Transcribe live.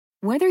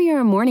Whether you're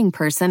a morning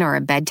person or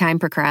a bedtime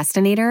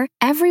procrastinator,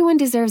 everyone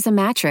deserves a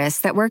mattress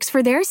that works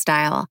for their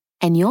style.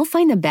 And you'll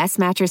find the best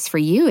mattress for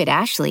you at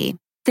Ashley.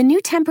 The new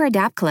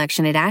Temper-Adapt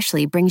collection at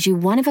Ashley brings you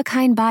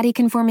one-of-a-kind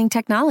body-conforming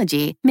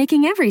technology,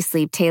 making every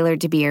sleep tailored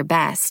to be your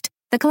best.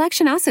 The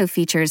collection also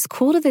features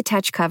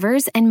cool-to-the-touch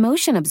covers and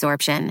motion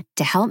absorption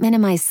to help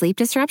minimize sleep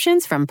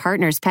disruptions from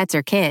partners, pets,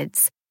 or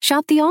kids.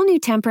 Shop the all-new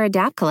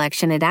Temper-Adapt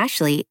collection at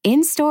Ashley,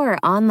 in-store or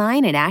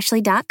online at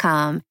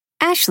ashley.com.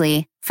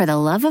 Ashley, for the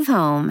love of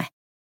home.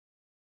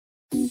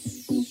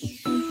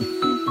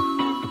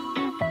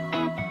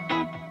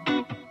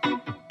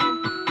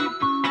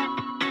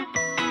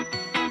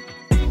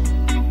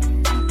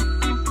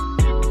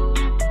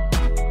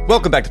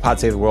 Welcome back to Pod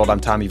Save the World.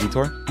 I'm Tommy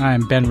Vitor.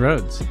 I'm Ben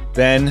Rhodes.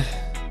 Ben,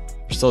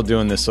 we're still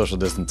doing this social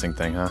distancing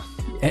thing, huh?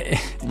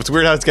 It's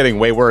weird how it's getting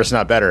way worse,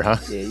 not better, huh?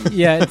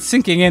 Yeah, it's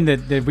sinking in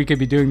that we could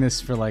be doing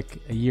this for like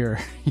a year.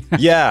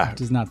 Yeah.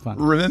 Which is not fun.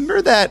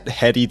 Remember that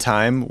heady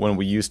time when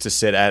we used to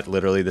sit at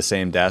literally the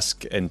same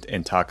desk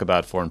and talk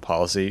about foreign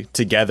policy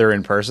together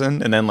in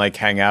person and then like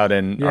hang out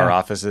in our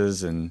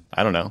offices and,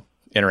 I don't know,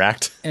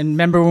 interact? And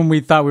remember when we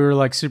thought we were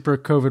like super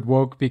COVID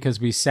woke because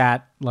we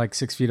sat like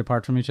 6 feet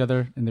apart from each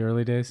other in the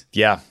early days?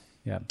 Yeah.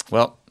 Yeah.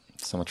 Well,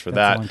 so much for That's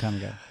that. a long time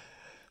ago.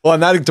 Well, on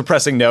that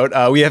depressing note,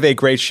 we have a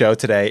great show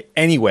today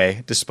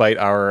anyway, despite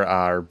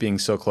our being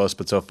so close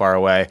but so far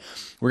away.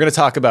 We're going to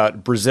talk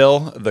about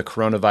Brazil, the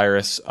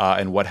coronavirus,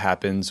 and what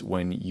happens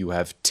when you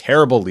have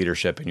terrible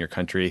leadership in your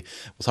country.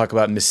 We'll talk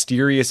about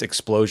mysterious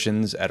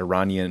explosions at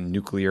Iranian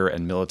nuclear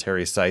and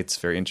military sites.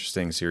 Very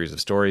interesting series of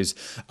stories.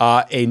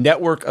 A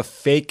network of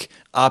fake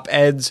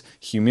op-eds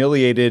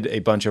humiliated a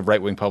bunch of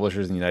right-wing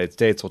publishers in the United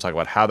States. We'll talk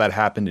about how that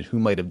happened and who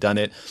might have done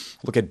it.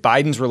 Look at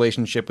Biden's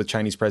relationship with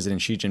Chinese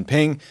President Xi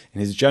Jinping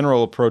and his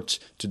general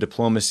approach to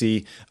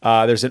diplomacy.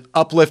 There's an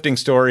uplifting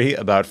story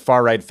about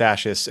far-right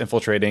fascists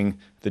infiltrating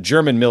the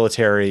German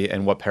military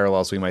and what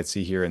parallels we might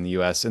see here in the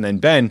U.S. And then,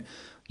 Ben,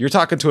 you're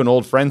talking to an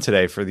old friend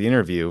today for the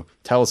interview.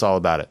 Tell us all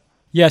about it.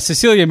 Yeah,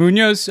 Cecila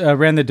Muñoz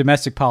ran the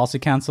Domestic Policy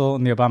Council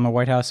in the Obama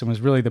White House and was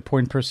really the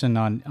point person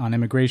on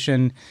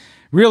immigration.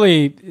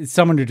 Really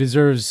someone who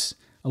deserves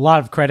a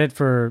lot of credit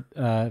for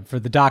the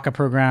DACA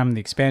program,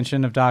 the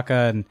expansion of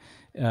DACA,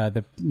 and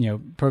the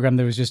program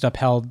that was just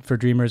upheld for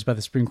Dreamers by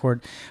the Supreme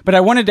Court. But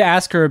I wanted to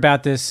ask her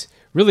about this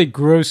really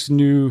gross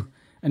new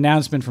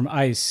announcement from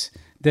ICE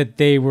that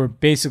they were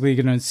basically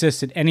going to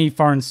insist that any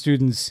foreign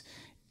students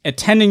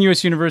attending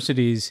U.S.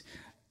 universities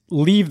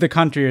leave the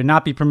country or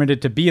not be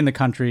permitted to be in the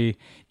country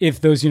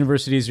if those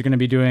universities are going to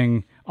be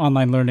doing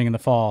online learning in the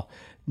fall.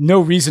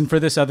 No reason for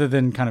this other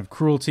than kind of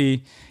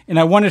cruelty. And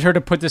I wanted her to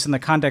put this in the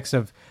context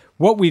of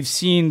what we've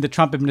seen the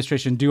Trump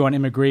administration do on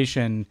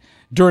immigration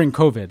during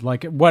COVID.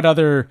 Like, what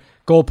other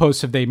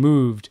goalposts have they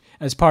moved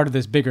as part of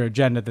this bigger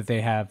agenda that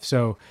they have?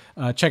 So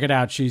check it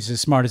out. She's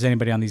as smart as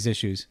anybody on these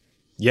issues.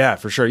 Yeah,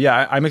 for sure.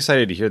 Yeah, I'm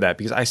excited to hear that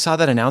because I saw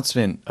that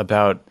announcement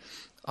about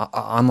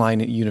online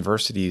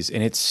universities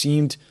and it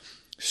seemed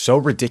so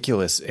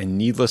ridiculous and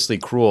needlessly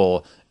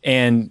cruel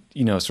and,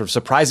 sort of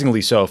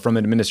surprisingly so from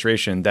an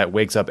administration that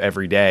wakes up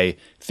every day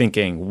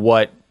thinking,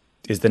 what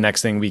is the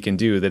next thing we can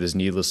do that is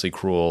needlessly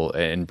cruel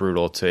and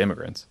brutal to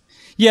immigrants?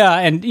 Yeah.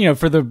 And,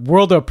 for the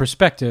world of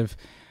perspective,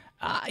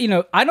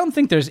 I don't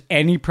think there's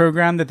any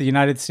program that the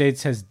United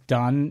States has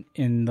done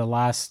in the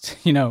last,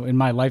 in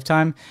my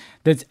lifetime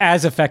that's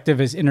as effective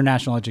as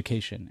international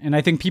education. And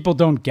I think people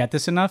don't get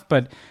this enough,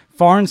 but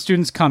foreign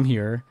students come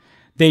here.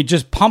 They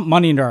just pump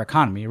money into our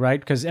economy, right?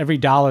 Because every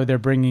dollar they're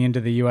bringing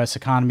into the U.S.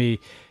 economy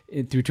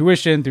through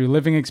tuition, through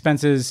living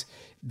expenses,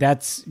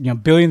 that's,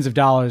 billions of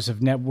dollars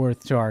of net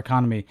worth to our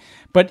economy.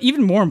 But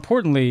even more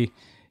importantly,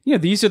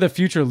 these are the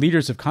future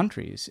leaders of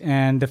countries.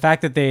 And the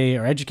fact that they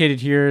are educated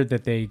here,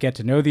 that they get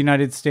to know the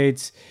United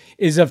States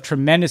is of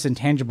tremendous and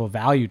tangible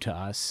value to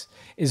us,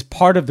 is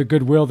part of the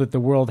goodwill that the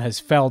world has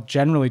felt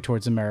generally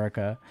towards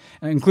America,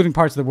 including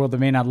parts of the world that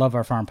may not love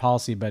our foreign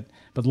policy, but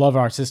love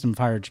our system of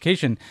higher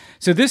education.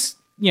 So this,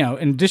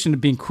 in addition to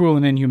being cruel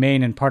and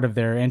inhumane and part of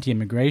their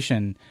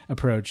anti-immigration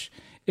approach,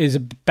 is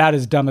about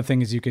as dumb a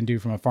thing as you can do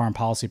from a foreign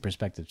policy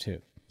perspective,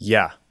 too.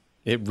 Yeah.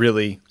 It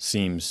really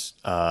seems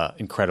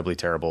incredibly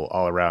terrible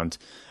all around.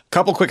 A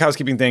couple quick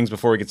housekeeping things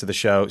before we get to the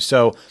show.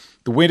 So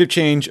the Wind of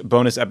Change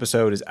bonus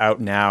episode is out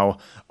now.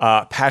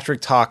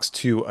 Patrick talks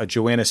to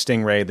Joanna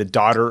Stingray, the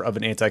daughter of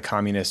an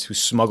anti-communist who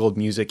smuggled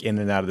music in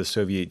and out of the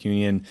Soviet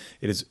Union.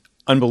 It is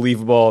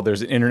unbelievable.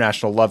 There's an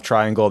international love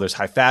triangle. There's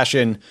high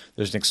fashion.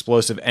 There's an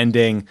explosive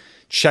ending.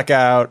 Check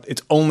out.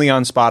 It's only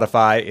on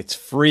Spotify. It's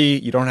free.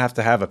 You don't have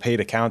to have a paid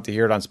account to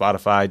hear it on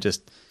Spotify.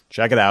 Just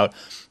check it out.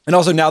 And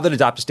also, now that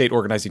Adopt a State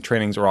organizing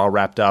trainings are all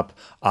wrapped up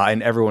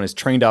and everyone is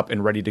trained up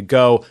and ready to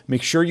go,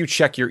 make sure you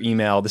check your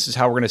email. This is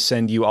how we're going to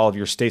send you all of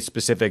your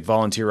state-specific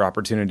volunteer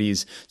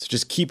opportunities. So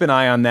just keep an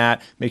eye on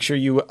that. Make sure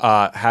you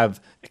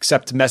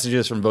accept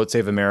messages from Vote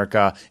Save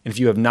America. And if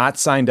you have not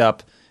signed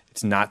up,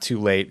 it's not too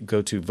late.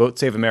 Go to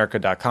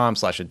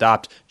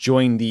votesaveamerica.com/adopt.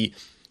 Join the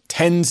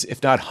tens,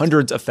 if not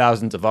hundreds of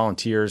thousands of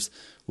volunteers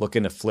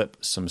looking to flip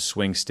some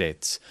swing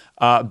states.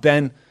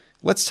 Ben,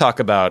 let's talk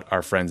about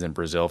our friends in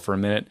Brazil for a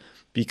minute.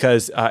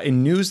 Because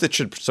in news that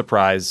should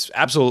surprise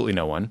absolutely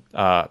no one,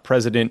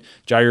 President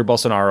Jair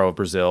Bolsonaro of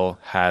Brazil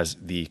has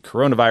the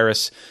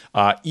coronavirus.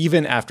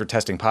 Even after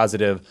testing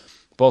positive,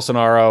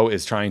 Bolsonaro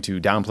is trying to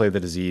downplay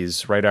the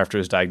disease. Right after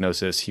his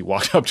diagnosis, he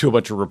walked up to a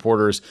bunch of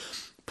reporters,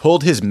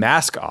 pulled his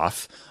mask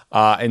off,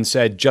 and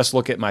said, "Just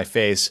look at my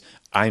face.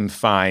 I'm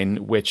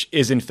fine," which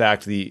is in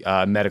fact the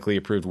medically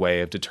approved way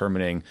of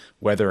determining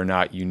whether or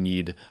not you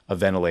need a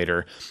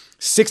ventilator.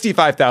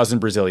 65,000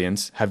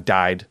 Brazilians have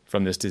died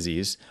from this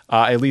disease.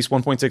 At least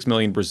 1.6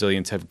 million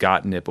Brazilians have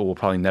gotten it, but we'll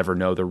probably never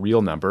know the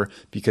real number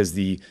because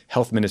the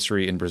health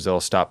ministry in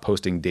Brazil stopped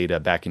posting data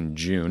back in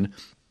June.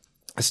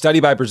 A study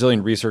by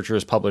Brazilian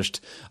researchers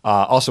published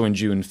also in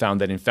June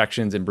found that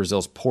infections in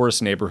Brazil's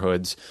poorest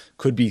neighborhoods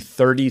could be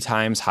 30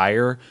 times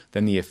higher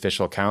than the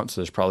official count.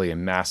 So there's probably a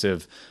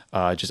massive,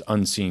 just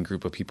unseen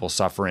group of people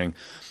suffering.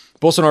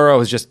 Bolsonaro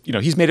has just,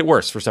 he's made it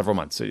worse for several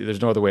months.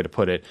 There's no other way to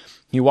put it.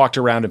 He walked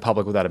around in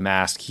public without a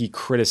mask. He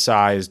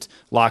criticized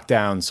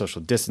lockdowns,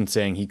 social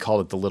distancing. He called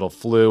it the little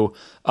flu.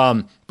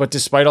 But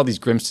despite all these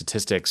grim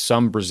statistics,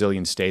 some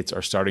Brazilian states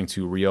are starting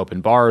to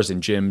reopen bars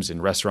and gyms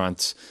and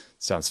restaurants.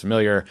 Sounds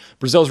familiar.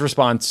 Brazil's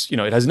response,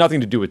 it has nothing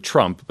to do with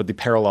Trump, but the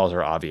parallels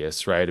are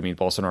obvious, right? I mean,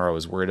 Bolsonaro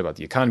is worried about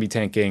the economy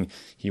tanking.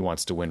 He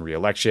wants to win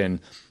re-election.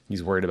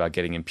 He's worried about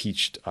getting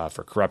impeached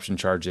for corruption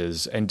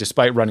charges. And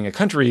despite running a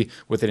country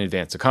with an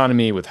advanced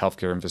economy, with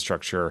healthcare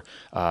infrastructure,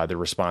 the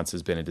response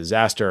has been a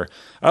disaster.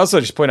 I also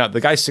just point out the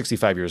guy's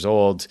 65 years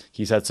old.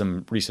 He's had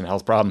some recent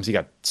health problems. He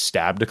got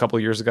stabbed a couple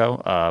of years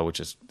ago,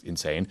 which is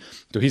insane.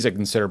 So he's at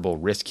considerable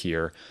risk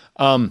here.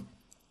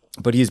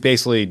 But he's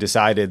basically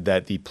decided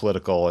that the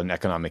political and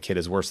economic hit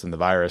is worse than the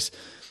virus.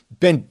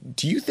 Ben,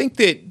 do you think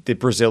that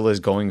Brazil is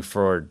going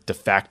for de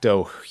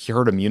facto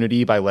herd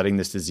immunity by letting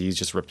this disease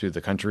just rip through the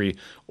country?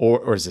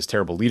 Or is this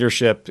terrible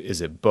leadership?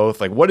 Is it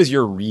both? Like, what is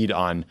your read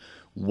on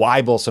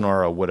why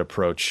Bolsonaro would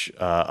approach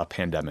a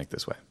pandemic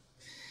this way?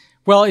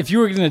 Well, if you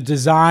were going to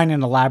design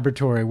in a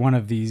laboratory one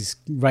of these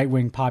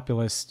right-wing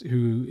populists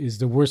who is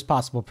the worst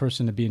possible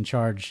person to be in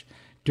charge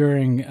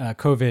during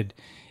COVID,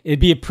 it'd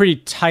be a pretty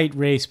tight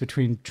race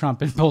between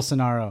Trump and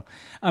Bolsonaro.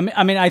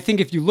 I mean, I think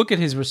if you look at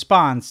his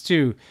response,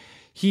 too,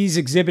 he's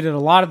exhibited a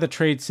lot of the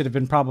traits that have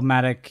been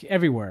problematic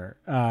everywhere.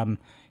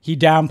 He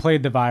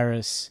downplayed the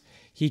virus.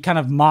 He kind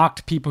of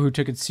mocked people who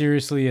took it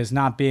seriously as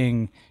not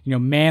being,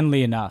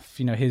 manly enough.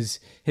 His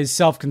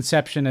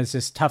self-conception as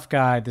this tough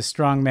guy, this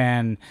strong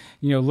man,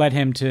 led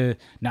him to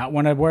not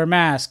want to wear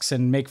masks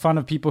and make fun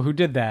of people who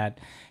did that.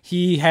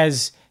 He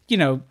has,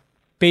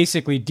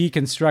 basically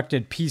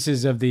deconstructed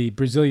pieces of the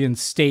Brazilian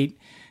state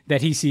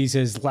that he sees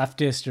as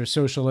leftist or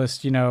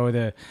socialist,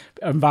 the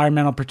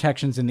environmental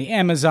protections in the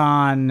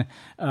Amazon,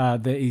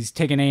 he's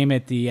taken aim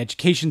at the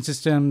education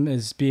system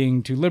as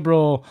being too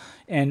liberal,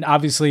 and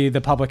obviously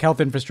the public health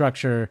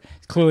infrastructure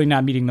is clearly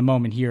not meeting the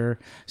moment here.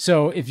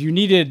 So if you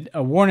needed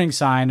a warning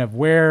sign of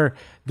where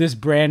this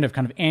brand of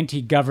kind of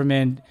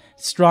anti-government,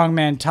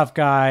 strongman, tough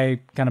guy,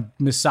 kind of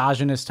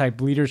misogynist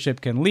type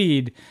leadership can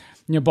lead,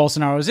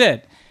 Bolsonaro's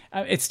it.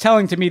 It's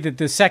telling to me that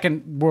the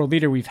second world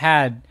leader we've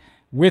had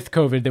with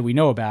COVID that we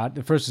know about,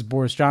 the first is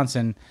Boris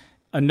Johnson,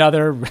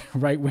 another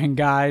right-wing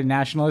guy,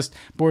 nationalist.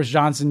 Boris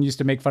Johnson used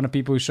to make fun of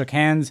people who shook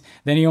hands.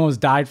 Then he almost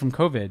died from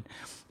COVID.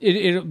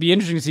 It'll be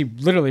interesting to see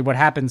literally what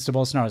happens to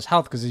Bolsonaro's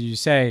health because, as you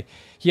say,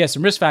 he has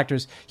some risk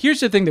factors. Here's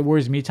the thing that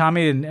worries me,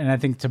 Tommy, and I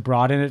think to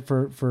broaden it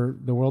for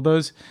the world,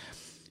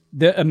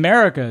 the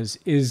Americas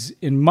is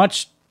in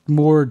much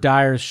more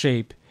dire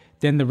shape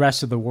than the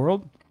rest of the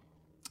world.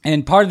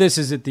 And part of this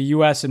is that the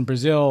U.S. and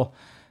Brazil,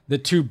 the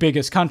two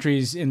biggest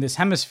countries in this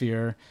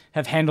hemisphere,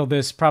 have handled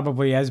this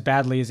probably as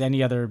badly as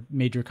any other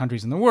major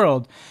countries in the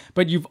world.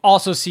 But you've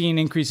also seen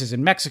increases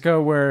in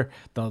Mexico where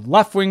the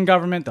left-wing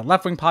government, the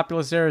left-wing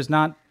populace there is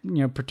not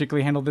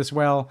particularly handled this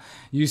well.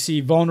 You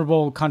see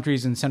vulnerable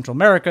countries in Central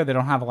America that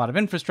don't have a lot of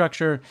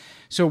infrastructure.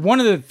 So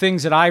one of the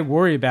things that I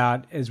worry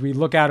about as we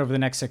look out over the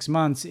next 6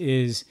 months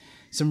is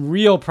some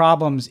real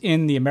problems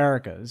in the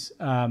Americas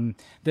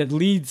that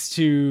leads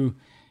to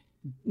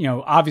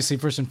obviously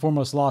first and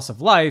foremost loss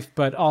of life,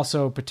 but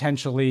also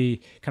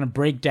potentially kind of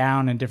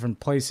breakdown in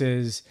different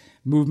places,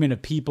 movement of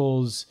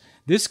peoples.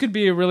 This could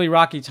be a really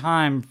rocky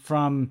time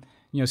from,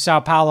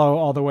 Sao Paulo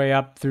all the way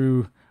up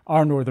through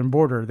our northern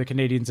border. The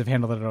Canadians have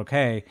handled it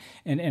okay.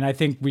 And I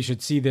think we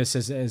should see this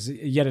as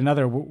yet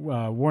another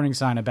warning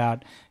sign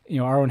about,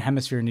 our own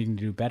hemisphere needing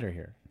to do better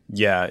here.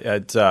 Yeah,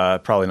 it's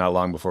probably not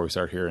long before we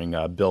start hearing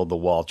build the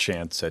wall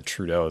chants at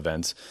Trudeau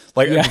events.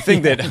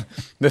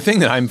 The thing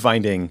that I'm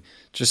finding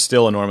just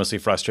still enormously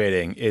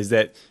frustrating is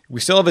that we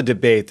still have a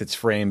debate that's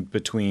framed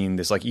between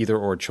this either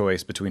or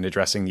choice between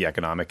addressing the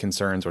economic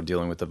concerns or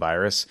dealing with the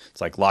virus.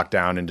 It's like lock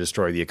down and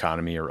destroy the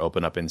economy or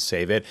open up and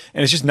save it.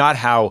 And it's just not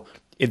how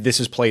if this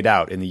is played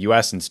out in the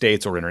US and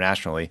states or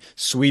internationally.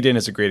 Sweden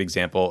is a great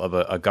example of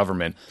a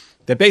government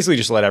that basically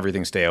just let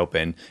everything stay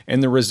open.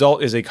 And the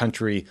result is a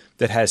country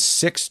that has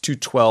 6 to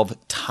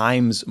 12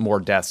 times more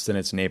deaths than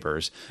its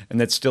neighbors,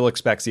 and that still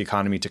expects the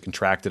economy to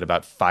contract at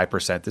about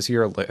 5% this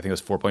year. I think it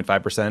was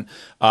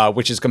 4.5%,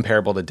 which is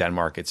comparable to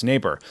Denmark, its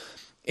neighbor.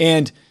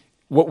 And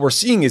what we're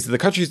seeing is that the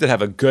countries that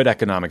have a good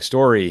economic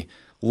story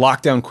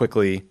lock down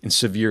quickly and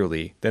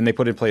severely. Then they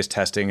put in place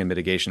testing and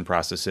mitigation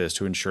processes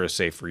to ensure a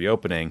safe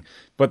reopening.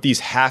 But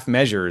these half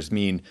measures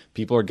mean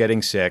people are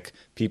getting sick,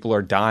 people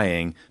are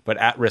dying, but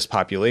at-risk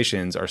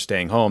populations are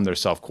staying home, they're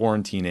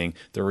self-quarantining,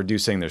 they're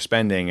reducing their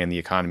spending, and the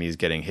economy is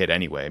getting hit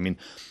anyway. I mean,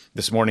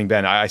 this morning,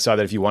 Ben, I saw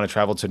that if you want to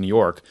travel to New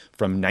York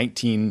from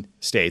 19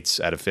 states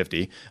out of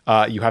 50,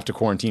 you have to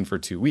quarantine for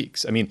 2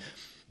 weeks. I mean,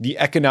 the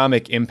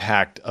economic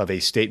impact of a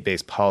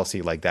state-based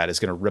policy like that is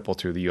going to ripple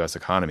through the U.S.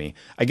 economy.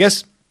 I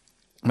guess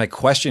my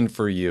question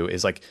for you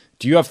is, like,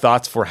 do you have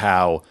thoughts for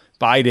how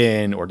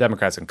Biden or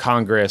Democrats in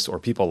Congress or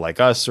people like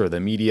us or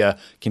the media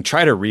can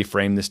try to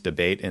reframe this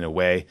debate in a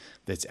way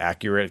that's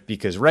accurate?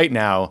 Because right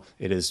now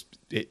it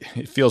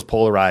feels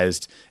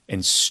polarized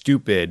and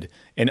stupid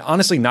and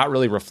honestly not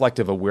really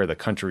reflective of where the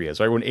country is.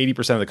 Right? When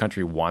 80% of the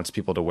country wants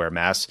people to wear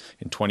masks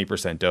and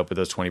 20% don't, but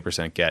those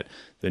 20% get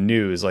the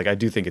news, like, I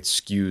do think it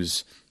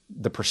skews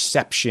the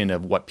perception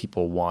of what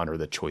people want or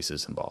the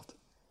choices involved.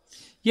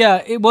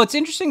 Yeah, well, it's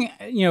interesting,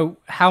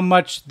 how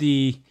much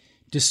the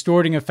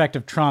distorting effect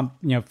of Trump,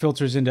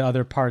 filters into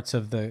other parts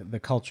of the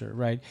culture,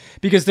 right?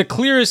 Because the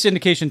clearest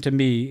indication to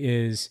me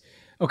is,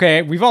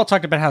 okay, we've all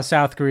talked about how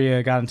South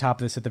Korea got on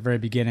top of this at the very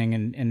beginning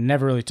and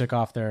never really took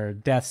off. Their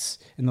deaths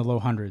in the low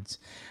hundreds.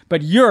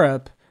 But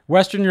Europe,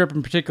 Western Europe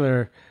in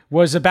particular,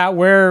 was about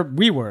where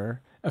we were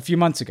a few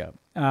months ago.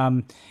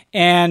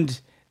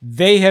 And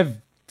they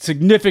have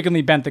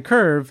significantly bent the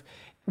curve,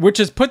 which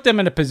has put them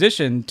in a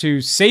position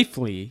to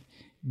safely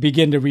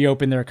begin to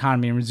reopen their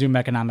economy and resume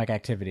economic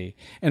activity.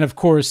 And of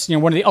course,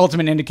 one of the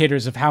ultimate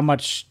indicators of how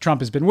much Trump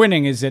has been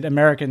winning is that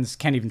Americans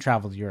can't even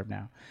travel to Europe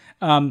now.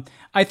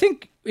 I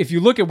think if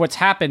you look at what's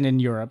happened in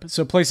Europe,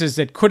 so places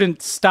that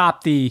couldn't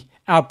stop the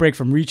outbreak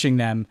from reaching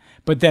them,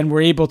 but then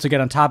were able to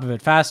get on top of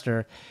it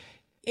faster,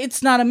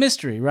 it's not a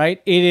mystery,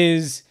 right? It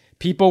is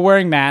people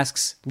wearing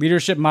masks,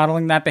 leadership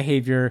modeling that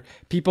behavior,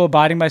 people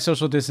abiding by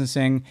social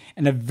distancing,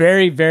 and a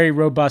very, very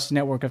robust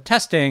network of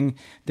testing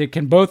that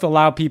can both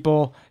allow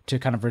people to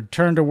kind of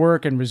return to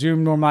work and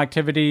resume normal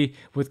activity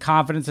with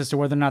confidence as to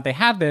whether or not they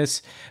have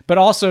this, but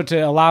also to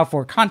allow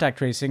for contact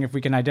tracing if we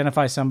can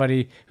identify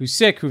somebody who's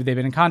sick, who they've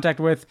been in contact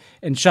with,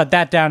 and shut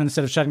that down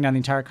instead of shutting down the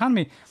entire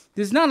economy.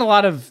 There's not a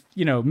lot of,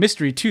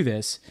 mystery to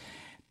this.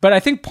 But I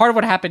think part of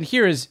what happened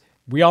here is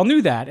we all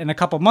knew that. And a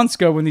couple months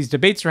ago when these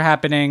debates were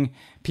happening,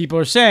 people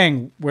are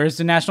saying, where's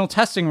the national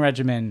testing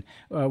regimen?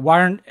 Why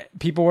aren't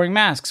people wearing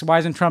masks? Why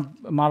isn't Trump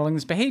modeling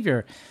this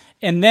behavior?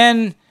 And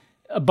then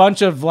a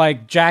bunch of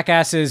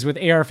jackasses with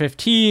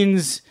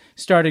AR-15s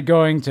started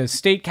going to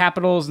state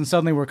capitals, and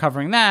suddenly we're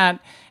covering that.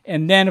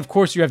 And then, of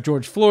course, you have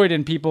George Floyd,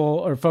 and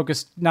people are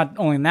focused not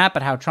only on that,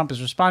 but how Trump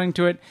is responding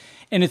to it.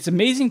 And it's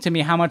amazing to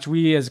me how much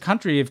we as a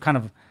country have kind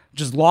of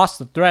just lost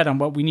the thread on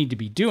what we need to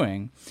be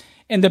doing.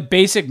 And the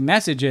basic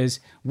message is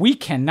we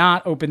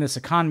cannot open this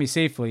economy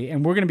safely,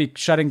 and we're going to be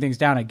shutting things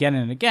down again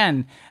and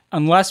again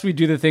unless we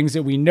do the things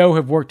that we know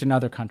have worked in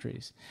other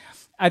countries.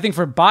 I think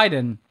for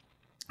Biden,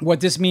 what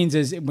this means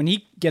is when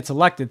he gets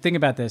elected, think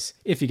about this,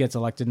 if he gets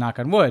elected, knock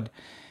on wood,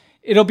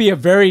 it'll be a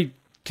very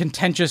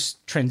contentious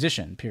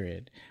transition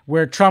period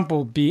where Trump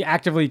will be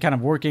actively kind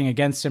of working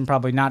against him,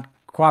 probably not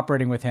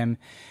cooperating with him.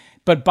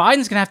 But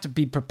Biden's going to have to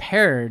be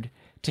prepared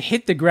to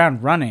hit the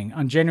ground running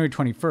on January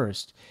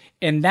 21st.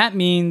 And that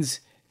means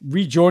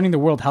rejoining the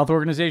World Health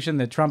Organization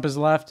that Trump has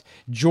left,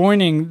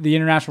 joining the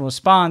international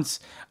response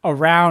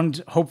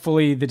around,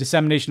 hopefully, the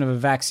dissemination of a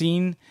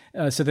vaccine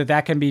so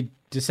that can be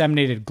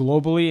disseminated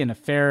globally in a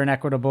fair and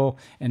equitable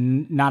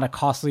and not a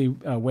costly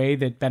way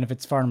that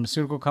benefits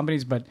pharmaceutical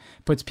companies, but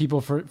puts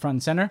people front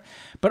and center.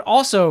 But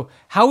also,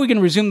 how are we going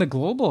to resume the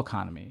global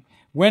economy?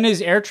 When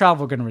is air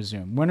travel going to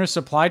resume? When are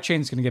supply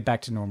chains going to get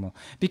back to normal?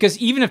 Because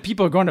even if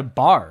people are going to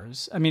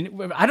bars, I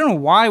mean, I don't know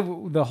why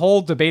the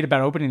whole debate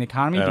about opening the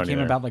economy became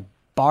about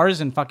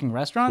bars and fucking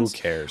restaurants. Who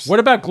cares? What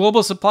about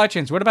global supply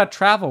chains? What about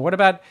travel? What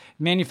about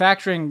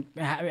manufacturing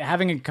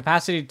having a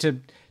capacity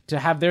to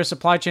have their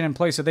supply chain in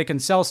place so they can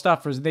sell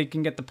stuff or they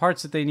can get the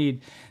parts that they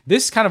need?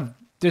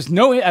 There's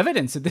no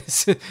evidence that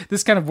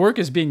this kind of work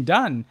is being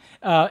done.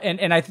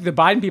 And I think the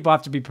Biden people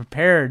have to be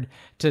prepared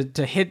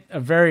to hit a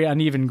very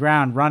uneven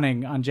ground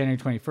running on January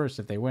 21st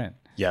if they win.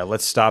 Yeah,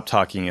 let's stop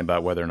talking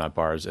about whether or not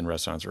bars and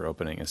restaurants are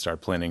opening and start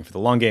planning for the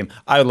long game.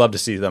 I would love to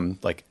see them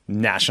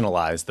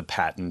nationalize the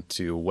patent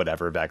to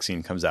whatever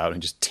vaccine comes out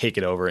and just take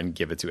it over and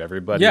give it to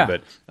everybody. Yeah.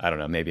 But I don't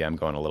know, maybe I'm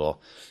going a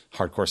little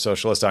hardcore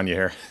socialist on you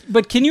here.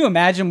 But can you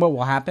imagine what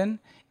will happen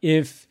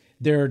if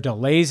there are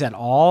delays at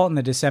all in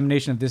the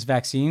dissemination of this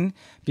vaccine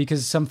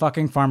because some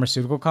fucking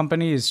pharmaceutical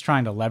company is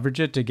trying to leverage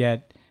it to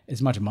get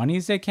as much money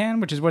as they can,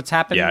 which is what's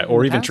happened. Yeah,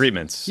 or even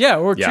treatments. Yeah,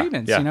 or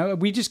treatments. Yeah. You know,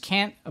 we just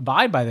can't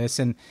abide by this.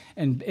 And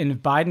if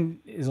Biden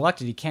is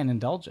elected, he can't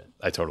indulge it.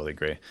 I totally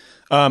agree.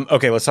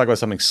 Okay, let's talk about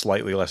something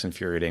slightly less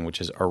infuriating, which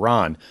is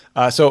Iran.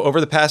 So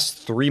over the past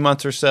 3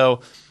 months or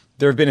so,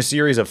 there have been a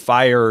series of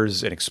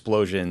fires and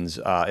explosions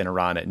in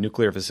Iran at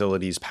nuclear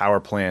facilities, power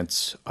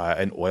plants,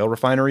 and oil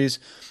refineries.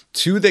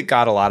 Two that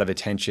got a lot of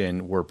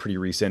attention were pretty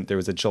recent. There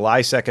was a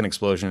July 2nd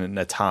explosion in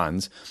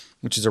Natanz,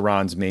 which is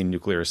Iran's main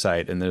nuclear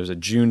site. And there was a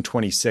June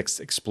 26th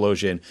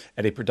explosion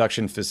at a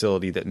production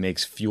facility that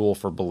makes fuel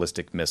for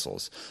ballistic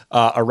missiles.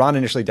 Iran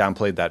initially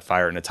downplayed that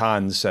fire at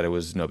Natanz, said it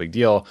was no big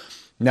deal.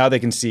 Now they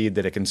concede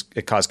that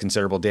it caused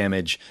considerable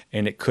damage,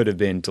 and it could have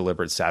been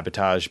deliberate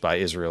sabotage by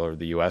Israel or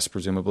the U.S.,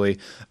 presumably.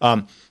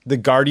 The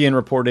Guardian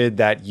reported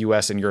that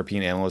U.S. and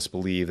European analysts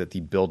believe that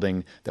the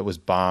building that was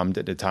bombed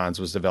at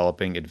Natanz was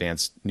developing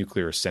advanced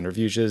nuclear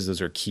centrifuges.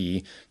 Those are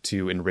key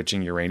to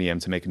enriching uranium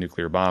to make a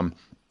nuclear bomb.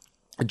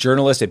 A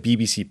journalist at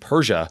BBC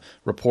Persia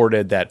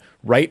reported that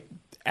right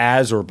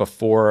as or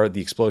before the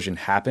explosion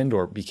happened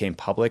or became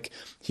public,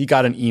 he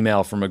got an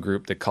email from a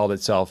group that called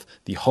itself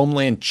the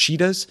Homeland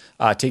Cheetahs,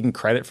 taking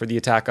credit for the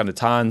attack on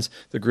Natanz.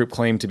 The group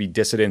claimed to be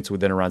dissidents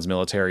within Iran's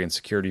military and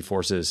security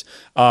forces.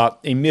 A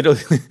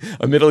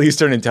Middle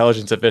Eastern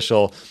intelligence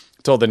official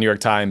told the New York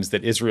Times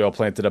that Israel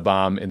planted a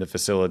bomb in the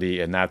facility,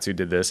 and that's who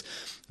did this.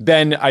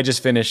 Ben, I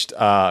just finished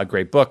a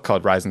great book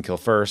called Rise and Kill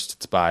First.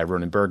 It's by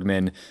Ronan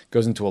Bergman. It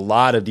goes into a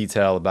lot of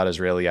detail about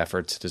Israeli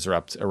efforts to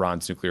disrupt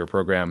Iran's nuclear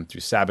program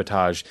through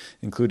sabotage,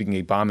 including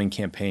a bombing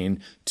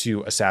campaign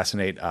to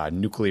assassinate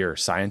nuclear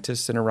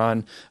scientists in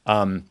Iran.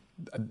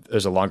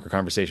 There's a longer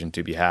conversation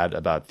to be had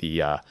about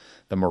the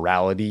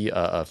morality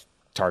of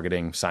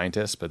targeting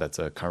scientists, but that's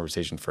a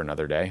conversation for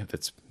another day.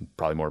 That's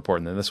probably more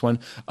important than this one.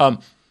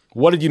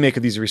 What did you make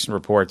of these recent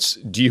reports?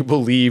 Do you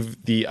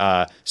believe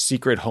the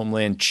secret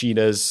Homeland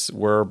Cheetahs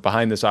were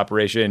behind this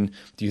operation?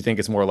 Do you think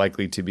it's more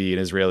likely to be an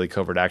Israeli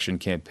covert action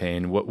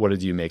campaign? What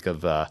did you make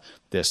of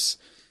this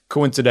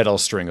coincidental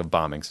string of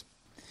bombings?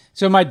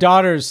 So my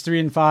daughters, 3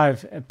 and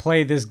 5,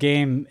 play this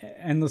game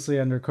endlessly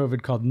under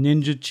COVID called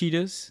Ninja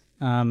Cheetahs,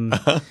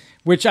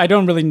 which I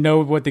don't really know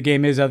what the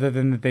game is other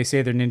than that they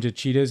say they're Ninja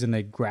Cheetahs and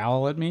they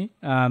growl at me.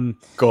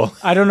 Cool.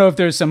 I don't know if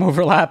there's some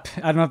overlap.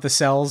 I don't know if the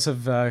cells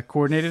have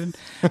coordinated.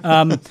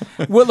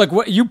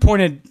 What you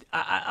pointed,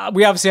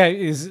 we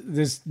obviously,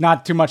 there's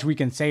not too much we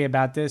can say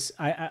about this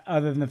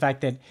other than the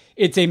fact that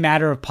it's a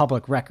matter of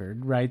public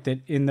record, right?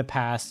 That in the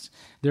past,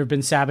 there have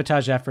been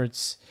sabotage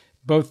efforts,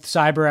 both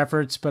cyber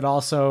efforts, but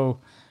also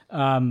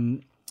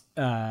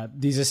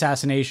these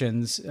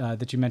assassinations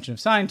that you mentioned of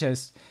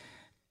scientists.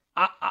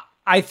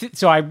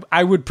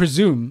 I would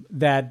presume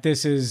that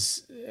this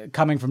is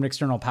coming from an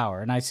external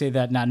power, and I say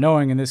that not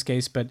knowing in this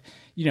case, but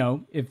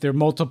if there are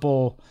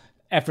multiple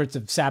efforts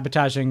of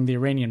sabotaging the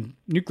Iranian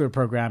nuclear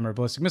program or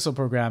ballistic missile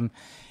program,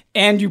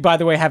 and you, by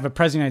the way, have a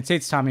president of the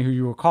United States, Tommy, who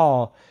you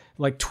recall,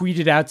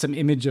 tweeted out some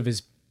image of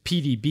his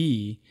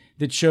PDB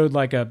that showed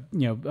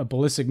a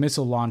ballistic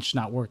missile launch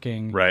not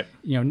working, right?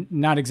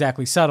 Not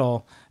exactly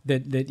subtle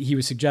that he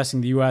was suggesting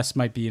the U.S.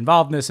 might be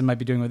involved in this and might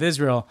be doing with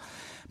Israel.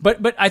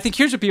 But I think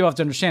here's what people have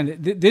to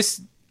understand.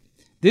 This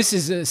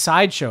is a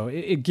sideshow.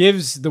 It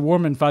gives the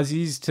warm and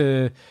fuzzies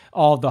to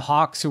all the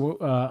hawks who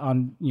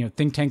on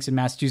think tanks in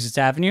Massachusetts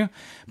Avenue,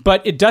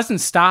 but it doesn't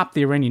stop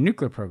the Iranian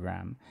nuclear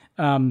program.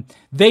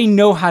 They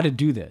know how to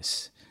do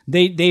this.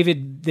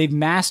 They've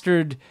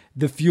mastered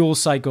the fuel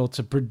cycle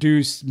to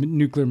produce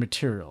nuclear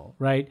material,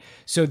 right?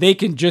 So they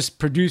can just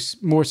produce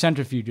more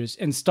centrifuges,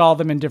 install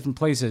them in different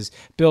places,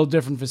 build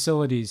different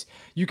facilities.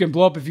 You can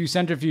blow up a few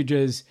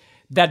centrifuges.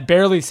 That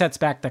barely sets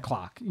back the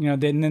clock,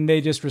 then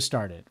they just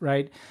restart it,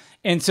 right?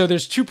 And so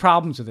there's two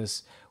problems with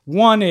this.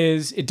 One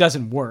is it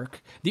doesn't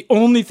work. The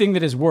only thing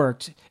that has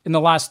worked in the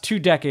last 2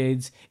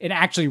 decades in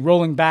actually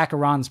rolling back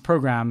Iran's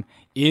program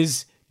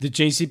is the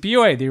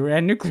JCPOA, the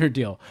Iran nuclear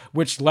deal,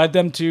 which led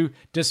them to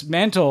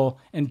dismantle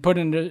and put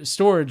into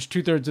storage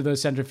 2/3 of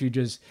those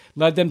centrifuges,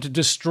 led them to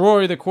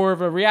destroy the core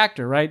of a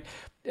reactor, right?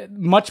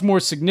 Much more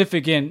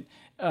significant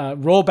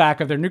rollback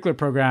of their nuclear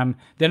program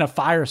than a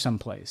fire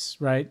someplace,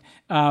 right?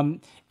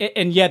 And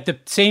yet the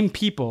same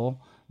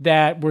people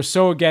that were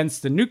so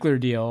against the nuclear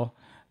deal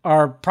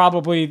are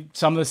probably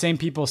some of the same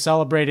people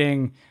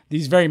celebrating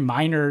these very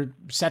minor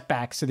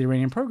setbacks to the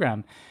Iranian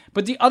program.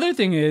 But the other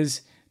thing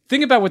is,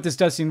 think about what this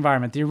does to the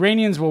environment. The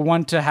Iranians will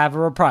want to have a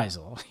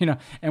reprisal,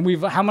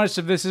 and how much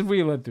of this have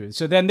we lived through?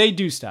 So then they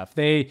do stuff.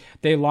 They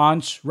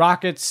launch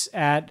rockets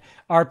at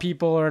our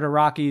people or at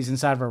Iraqis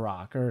inside of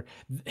Iraq, or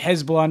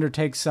Hezbollah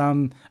undertakes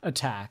some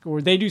attack,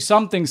 or they do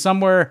something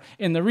somewhere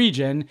in the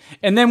region.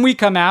 And then we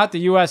come out, the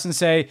U.S., and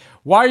say,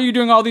 why are you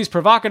doing all these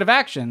provocative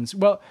actions?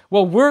 Well,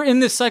 we're in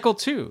this cycle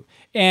too.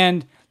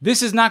 And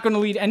this is not going to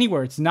lead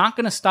anywhere. It's not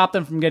going to stop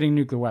them from getting a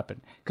nuclear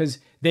weapon because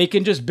they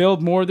can just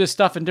build more of this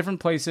stuff in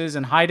different places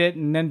and hide it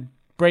and then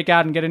break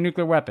out and get a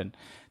nuclear weapon.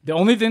 The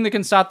only thing that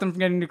can stop them from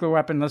getting a nuclear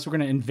weapon, unless we're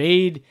going to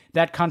invade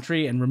that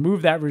country and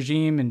remove that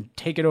regime and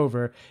take it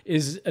over,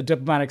 is a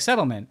diplomatic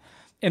settlement.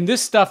 And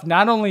this stuff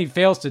not only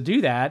fails to do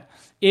that,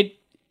 it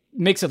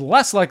makes it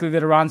less likely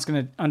that Iran's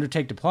going to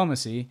undertake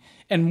diplomacy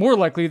and more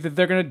likely that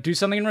they're going to do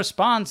something in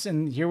response.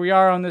 And here we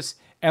are on this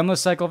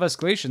endless cycle of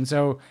escalation.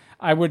 So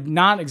I would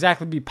not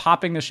exactly be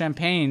popping the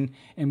champagne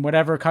in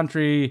whatever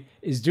country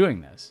is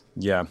doing this.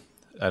 Yeah,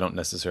 I don't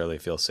necessarily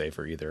feel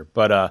safer either.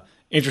 But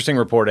interesting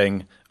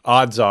reporting.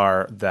 Odds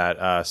are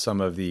that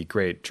some of the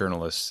great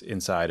journalists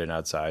inside and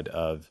outside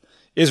of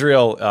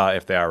Israel,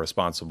 if they are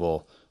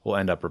responsible, will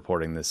end up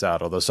reporting this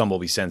out, although some will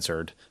be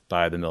censored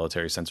by the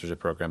military censorship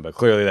program. But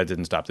clearly that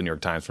didn't stop the New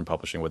York Times from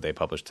publishing what they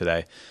published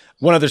today.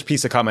 One other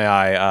piece that caught my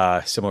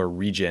eye, similar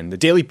region. The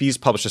Daily Beast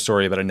published a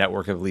story about a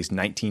network of at least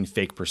 19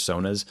 fake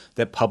personas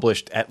that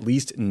published at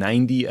least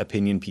 90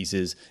 opinion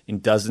pieces in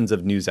dozens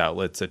of news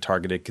outlets that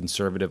targeted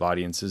conservative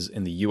audiences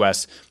in the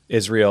U.S.,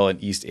 Israel,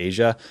 and East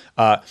Asia.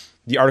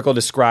 The article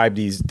described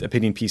these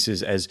opinion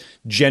pieces as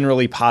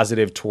generally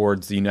positive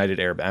towards the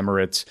United Arab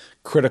Emirates,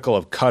 critical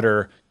of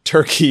Qatar,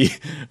 Turkey,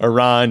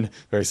 Iran,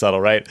 very subtle,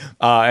 right?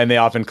 And they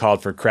often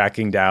called for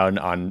cracking down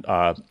on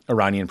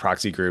Iranian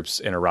proxy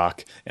groups in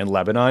Iraq and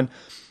Lebanon.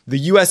 The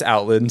U.S.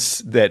 outlets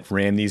that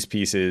ran these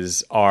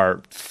pieces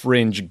are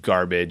fringe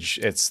garbage.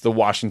 It's the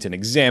Washington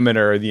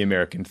Examiner, the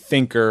American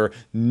Thinker,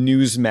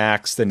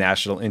 Newsmax, the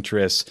National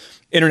Interest.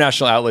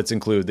 International outlets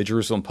include the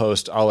Jerusalem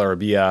Post, Al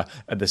Arabiya,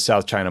 and the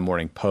South China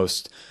Morning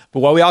Post. But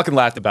while we all can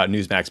laugh about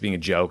Newsmax being a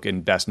joke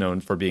and best known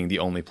for being the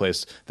only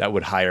place that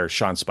would hire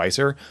Sean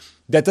Spicer,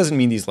 that doesn't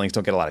mean these links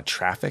don't get a lot of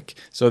traffic.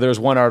 So there's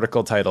one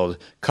article titled,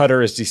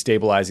 "Qatar is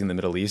Destabilizing the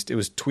Middle East." It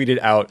was tweeted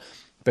out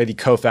by the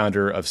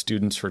co-founder of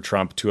Students for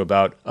Trump to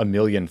about 1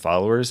 million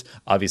followers.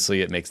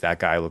 Obviously, it makes that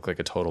guy look like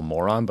a total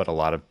moron, but a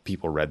lot of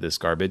people read this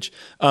garbage.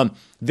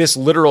 This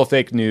literal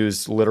fake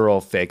news,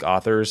 literal fake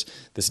authors,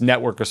 this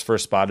network was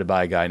first spotted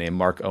by a guy named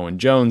Mark Owen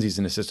Jones. He's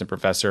an assistant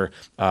professor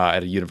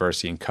at a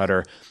university in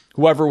Qatar.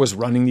 Whoever was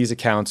running these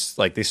accounts,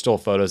 like they stole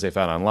photos they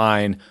found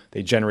online,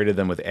 they generated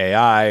them with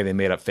AI, they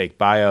made up fake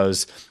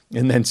bios,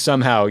 and then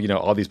somehow,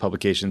 all these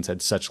publications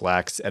had such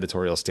lax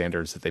editorial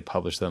standards that they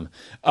published them.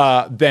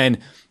 Then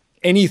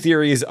any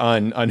theories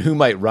on who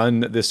might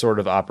run this sort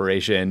of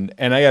operation?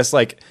 And I guess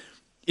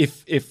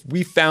if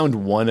we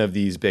found one of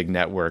these big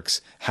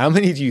networks, how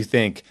many do you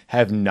think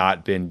have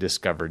not been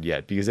discovered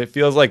yet? Because it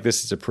feels like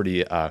this is a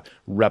pretty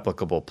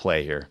replicable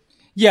play here.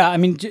 Yeah, I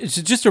mean,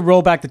 just to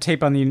roll back the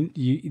tape on the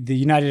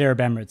United Arab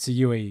Emirates,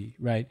 the UAE,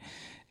 right?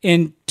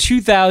 In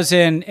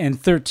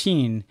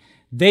 2013,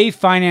 they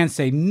financed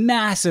a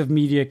massive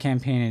media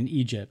campaign in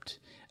Egypt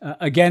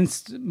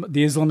against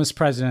the Islamist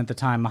president at the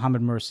time,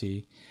 Mohammed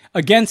Morsi,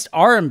 against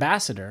our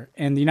ambassador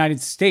in the United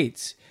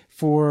States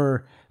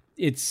for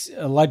its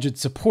alleged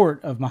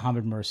support of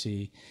Mohammed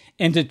Morsi,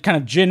 and to kind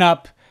of gin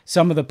up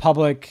some of the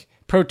public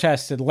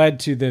protests that led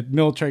to the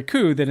military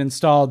coup that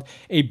installed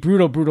a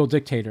brutal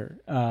dictator,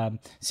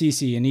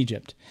 Sisi, in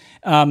Egypt.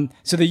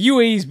 So the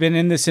UAE's been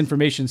in this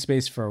information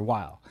space for a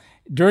while.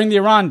 During the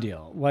Iran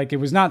deal, it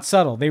was not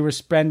subtle. They were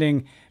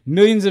spending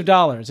millions of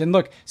dollars. And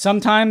look,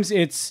 sometimes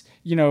it's,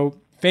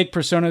 fake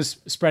personas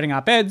spreading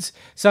op-eds.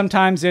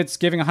 Sometimes it's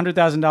giving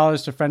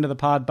 $100,000 to a friend of the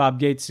pod, Bob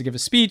Gates, to give a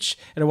speech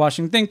at a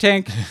Washington think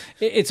tank.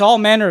 It's all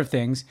manner of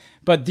things.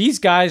 But these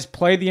guys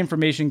play the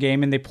information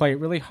game and they play it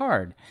really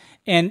hard.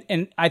 And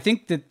I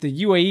think that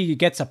the UAE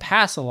gets a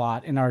pass a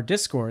lot in our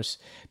discourse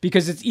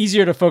because it's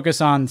easier to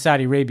focus on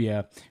Saudi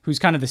Arabia, who's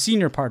kind of the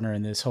senior partner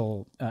in this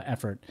whole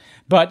effort.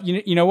 But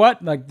you know what?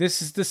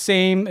 This is the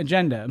same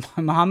agenda.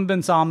 Mohammed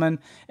bin Salman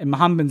and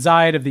Mohammed bin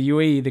Zayed of the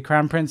UAE, the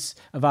Crown Prince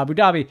of Abu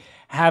Dhabi,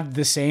 have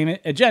the same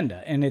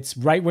agenda. And it's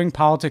right-wing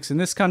politics in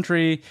this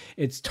country.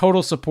 It's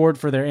total support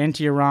for their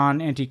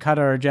anti-Iran,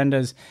 anti-Qatar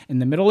agendas in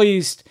the Middle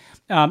East.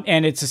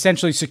 And it's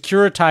essentially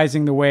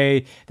securitizing the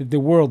way that the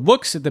world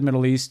looks at the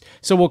Middle East.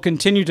 So we'll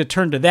continue to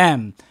turn to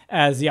them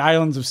as the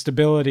islands of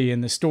stability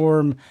in the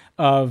storm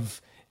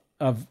of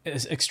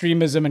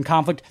extremism and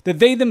conflict that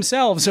they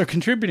themselves are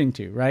contributing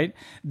to, right?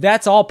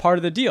 That's all part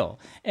of the deal.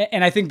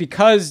 And I think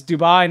because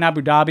Dubai and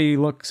Abu Dhabi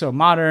look so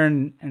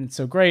modern and it's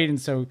so great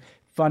and so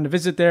fun to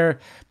visit there,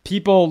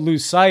 people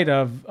lose sight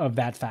of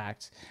that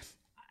fact.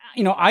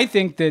 I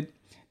think that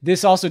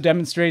this also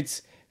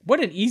demonstrates what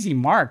an easy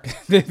mark.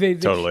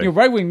 Totally.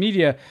 Right-wing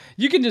media,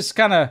 you can just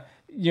kind of,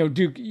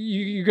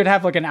 you could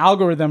have an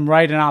algorithm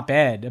write an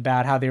op-ed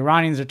about how the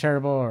Iranians are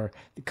terrible or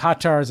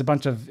Qatar is a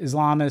bunch of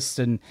Islamists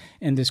and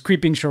there's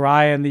creeping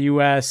Sharia in the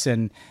U.S.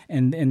 and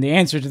the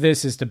answer to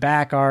this is to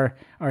back our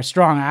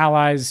strong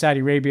allies, Saudi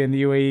Arabia and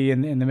the UAE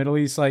and in the Middle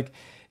East.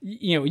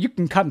 You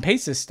can cut and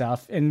paste this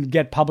stuff and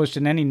get published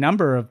in any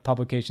number of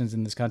publications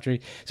in this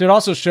country. So it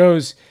also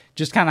shows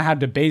just kind of how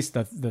debased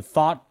the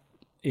thought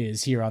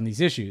is here on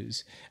these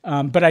issues.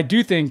 But I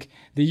do think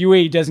the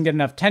UAE doesn't get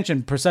enough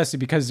attention precisely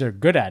because they're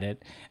good at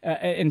it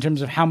in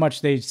terms of how much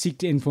they seek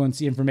to influence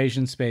the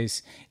information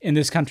space in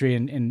this country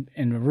and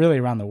really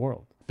around the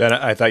world. Ben,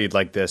 I thought you'd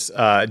like this.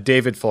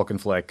 David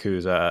Folkenfleck,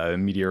 who's a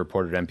media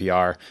reporter at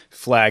NPR,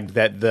 flagged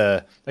that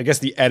the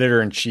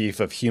editor-in-chief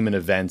of Human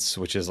Events,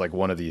 which is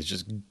one of these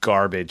just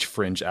garbage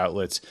fringe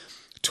outlets,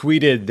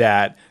 tweeted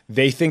that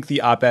they think the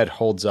op-ed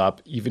holds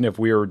up even if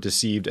we were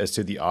deceived as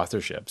to the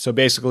authorship. So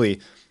basically,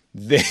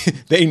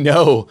 they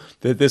know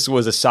that this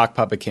was a sock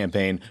puppet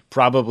campaign,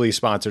 probably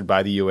sponsored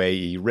by the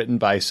UAE, written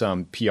by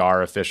some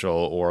PR official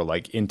or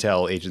like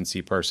intel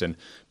agency person,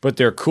 but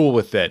they're cool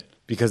with it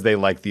because they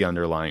like the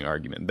underlying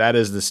argument. That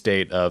is the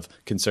state of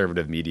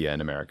conservative media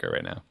in America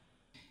right now.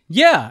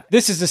 Yeah,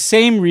 this is the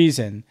same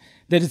reason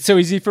that it's so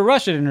easy for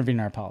Russia to intervene in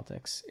our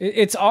politics.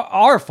 It's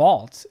our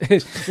fault.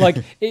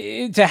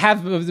 To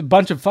have a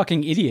bunch of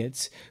fucking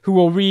idiots who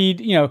will read,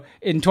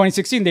 in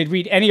 2016, they'd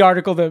read any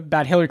article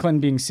about Hillary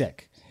Clinton being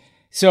sick.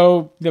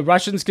 So the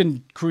Russians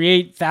can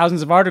create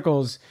thousands of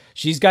articles.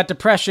 She's got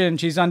depression.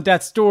 She's on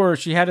death's door.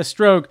 She had a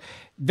stroke.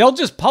 They'll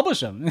just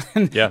publish them.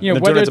 Yeah,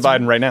 turn it to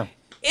Biden right now.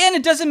 And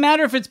it doesn't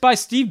matter if it's by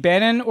Steve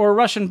Bannon or a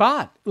Russian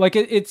bot. Like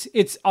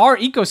it's our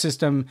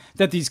ecosystem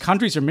that these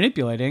countries are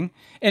manipulating.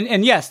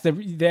 And yes, the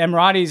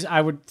Emiratis,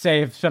 I would say,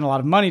 have spent a lot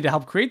of money to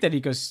help create that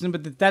ecosystem,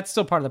 but that's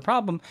still part of the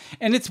problem.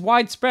 And it's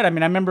widespread. I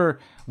mean, I remember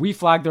we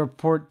flagged the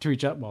report to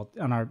each other,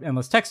 on our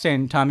endless text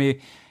chain, Tommy,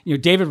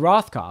 David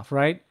Rothkopf,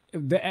 right?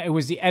 It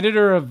was the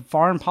editor of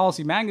Foreign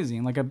Policy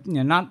magazine, like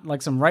not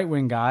like some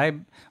right-wing guy,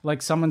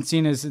 like someone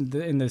seen as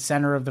in the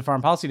center of the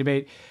foreign policy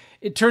debate.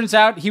 It turns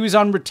out he was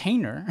on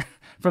retainer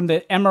from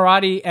the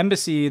Emirati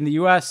embassy in the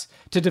U.S.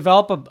 to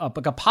develop a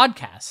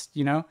podcast.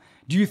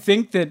 Do you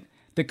think that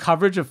the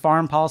coverage of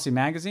Foreign Policy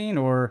magazine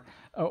or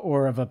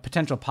of a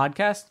potential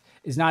podcast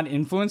is not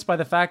influenced by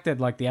the fact that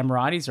like the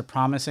Emiratis are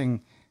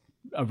promising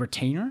a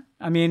retainer?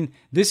 I mean,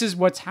 this is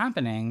what's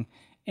happening,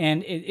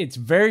 and it's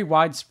very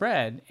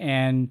widespread.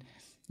 And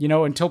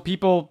until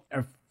people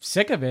are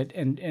sick of it,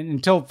 and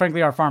until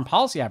frankly our foreign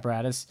policy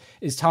apparatus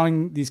is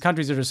telling these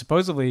countries that are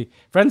supposedly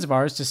friends of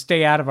ours to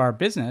stay out of our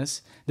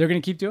business, they're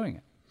going to keep doing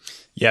it.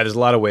 Yeah, there's a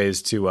lot of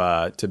ways to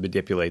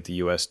manipulate the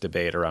U.S.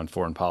 debate around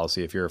foreign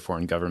policy if you're a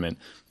foreign government.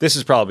 This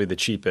is probably the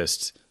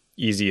cheapest,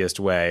 easiest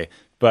way,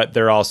 but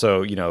there are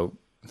also,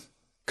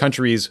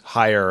 countries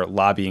hire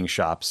lobbying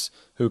shops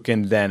who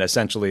can then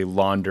essentially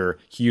launder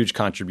huge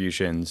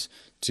contributions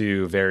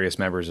to various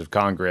members of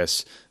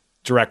Congress,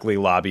 directly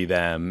lobby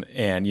them,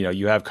 and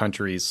you have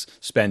countries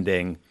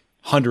spending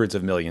hundreds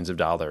of millions of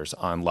dollars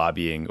on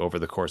lobbying over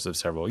the course of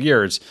several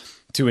years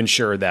to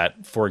ensure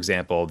that, for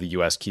example, the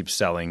U.S. keeps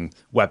selling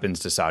weapons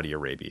to Saudi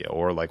Arabia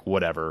or like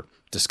whatever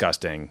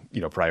disgusting,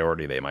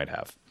 priority they might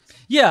have.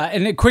 Yeah,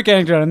 and a quick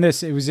anecdote on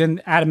this. It was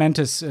in Adam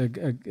Entis,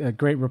 a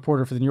great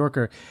reporter for The New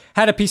Yorker,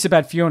 had a piece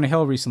about Fiona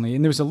Hill recently,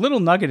 and there was a little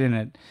nugget in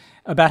it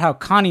about how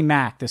Connie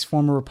Mack, this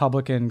former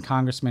Republican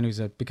congressman who's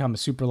become a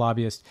super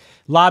lobbyist,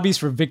 lobbies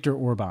for Viktor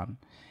Orban.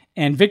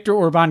 And Viktor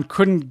Orban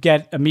couldn't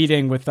get a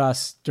meeting with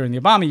us during the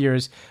Obama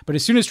years. But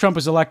as soon as Trump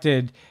was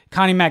elected,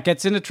 Connie Mack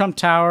gets into Trump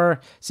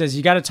Tower, says,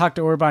 you got to talk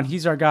to Orban.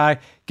 He's our guy.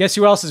 Guess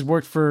who else has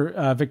worked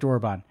for Viktor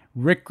Orban?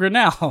 Rick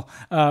Grinnell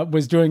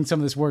was doing some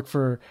of this work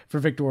for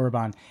Viktor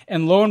Orban.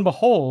 And lo and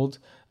behold,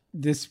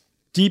 this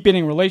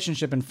deepening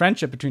relationship and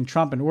friendship between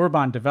Trump and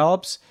Orban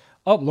develops.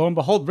 Oh, lo and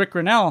behold, Rick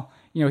Grinnell,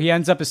 he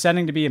ends up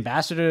ascending to be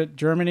ambassador to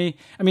Germany.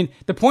 I mean,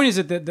 the point is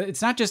that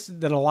it's not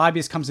just that a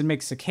lobbyist comes and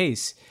makes a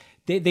case.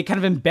 They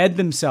kind of embed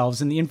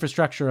themselves in the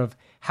infrastructure of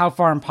how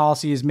foreign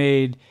policy is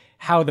made,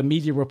 how the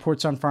media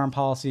reports on foreign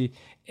policy,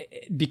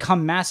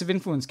 become massive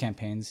influence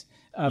campaigns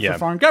for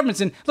foreign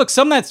governments. And look,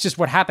 some of that's just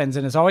what happens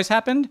and has always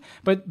happened,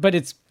 but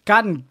it's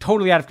gotten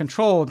totally out of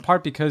control in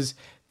part because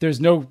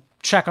there's no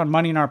check on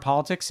money in our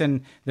politics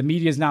and the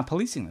media is not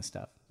policing this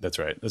stuff. That's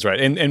right.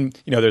 And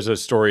there's a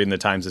story in the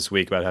Times this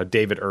week about how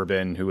David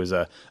Urban, who was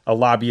a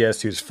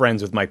lobbyist who's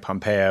friends with Mike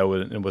Pompeo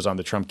and was on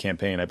the Trump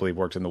campaign, I believe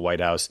worked in the White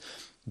House,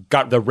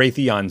 got the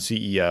Raytheon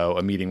CEO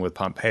a meeting with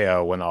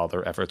Pompeo when all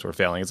their efforts were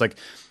failing. It's like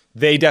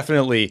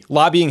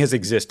lobbying has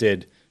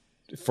existed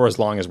for as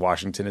long as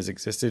Washington has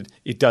existed.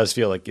 It does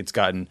feel like it's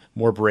gotten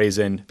more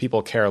brazen.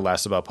 People care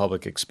less about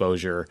public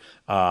exposure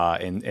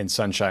and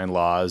sunshine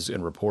laws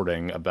and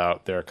reporting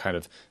about their kind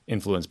of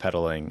influence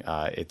peddling.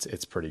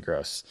 It's pretty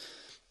gross.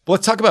 But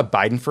let's talk about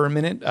Biden for a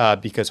minute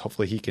because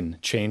hopefully he can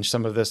change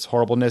some of this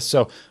horribleness.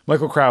 So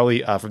Michael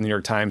Crowley from the New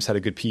York Times had a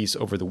good piece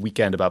over the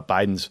weekend about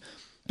Biden's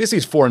basically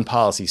his foreign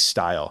policy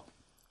style.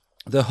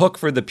 The hook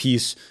for the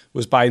piece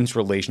was Biden's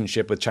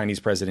relationship with Chinese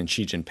President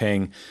Xi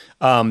Jinping.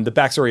 The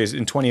backstory is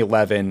in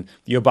 2011,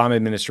 the Obama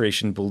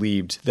administration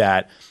believed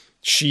that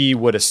Xi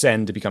would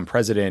ascend to become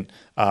president.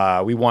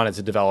 We wanted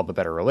to develop a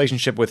better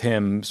relationship with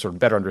him, sort of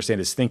better understand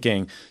his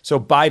thinking. So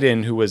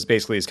Biden, who was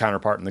basically his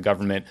counterpart in the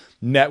government,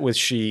 met with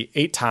Xi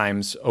 8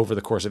 times over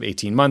the course of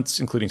 18 months,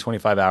 including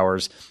 25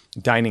 hours,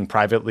 dining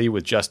privately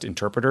with just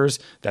interpreters.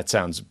 That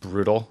sounds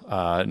brutal.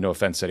 No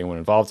offense to anyone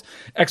involved.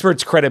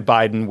 Experts credit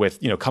Biden with,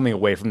 coming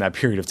away from that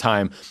period of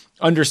time,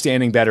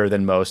 understanding better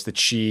than most that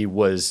Xi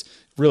was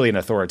really an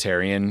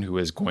authoritarian who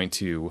is going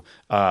to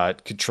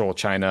control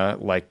China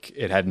like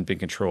it hadn't been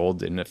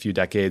controlled in a few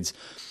decades.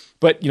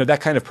 But, that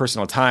kind of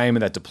personal time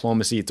and that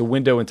diplomacy, it's a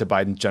window into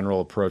Biden's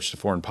general approach to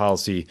foreign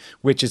policy,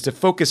 which is to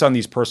focus on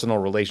these personal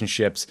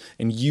relationships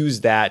and use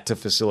that to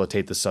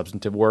facilitate the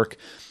substantive work.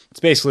 It's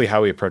basically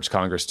how we approach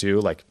Congress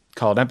too, like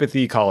call it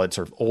empathy, call it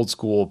sort of old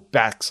school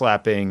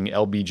backslapping,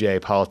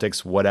 LBJ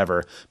politics,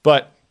 whatever.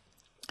 But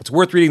It's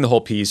worth reading the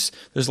whole piece.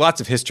 There's lots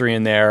of history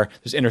in there.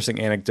 There's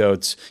interesting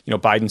anecdotes.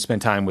 Biden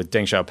spent time with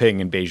Deng Xiaoping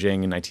in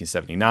Beijing in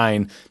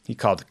 1979. He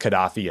called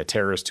Gaddafi a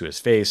terrorist to his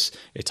face.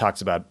 It talks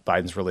about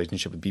Biden's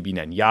relationship with Bibi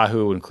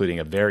Netanyahu, including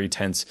a very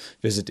tense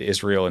visit to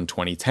Israel in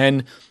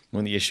 2010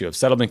 when the issue of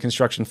settlement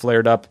construction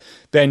flared up.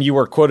 Ben, you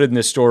were quoted in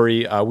this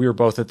story. We were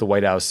both at the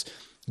White House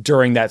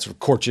during that sort of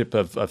courtship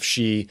of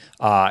Xi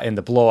and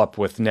the blow-up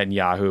with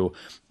Netanyahu.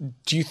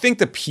 Do you think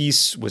the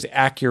piece was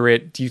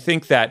accurate? Do you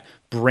think that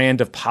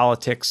brand of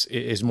politics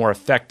is more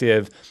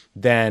effective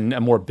than a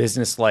more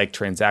business-like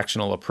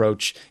transactional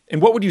approach?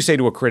 And what would you say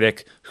to a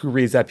critic who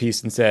reads that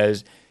piece and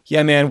says,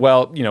 yeah, man,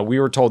 well, we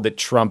were told that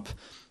Trump,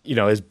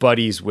 is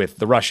buddies with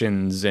the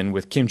Russians and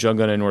with Kim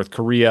Jong-un in North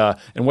Korea,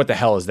 and what the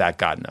hell has that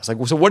gotten us?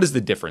 So what is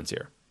the difference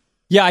here?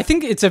 Yeah, I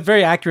think it's a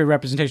very accurate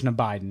representation of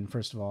Biden,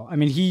 first of all. I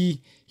mean,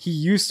 he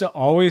used to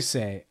always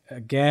say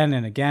again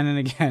and again and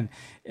again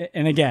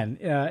and again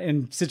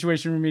in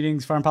situation room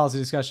meetings, foreign policy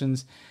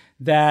discussions,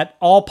 that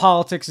all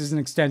politics is an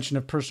extension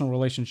of personal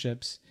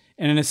relationships.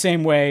 And in the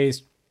same way,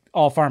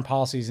 all foreign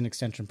policy is an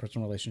extension of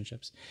personal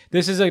relationships.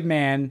 This is a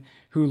man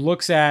who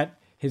looks at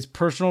his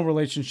personal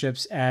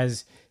relationships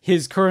as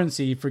his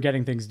currency for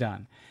getting things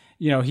done.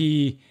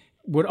 He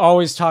would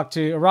always talk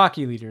to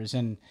Iraqi leaders.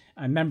 And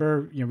I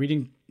remember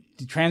reading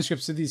the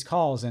transcripts of these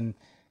calls and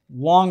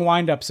long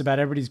wind-ups about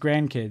everybody's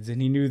grandkids.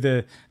 And he knew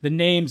the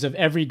names of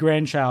every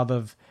grandchild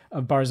of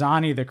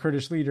Barzani, the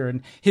Kurdish leader.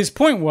 And his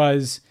point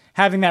was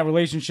having that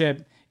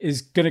relationship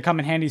is going to come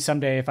in handy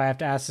someday if I have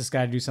to ask this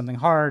guy to do something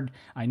hard.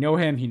 I know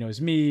him. He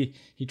knows me.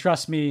 He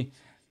trusts me.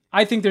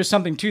 I think there's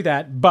something to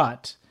that,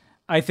 but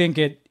I think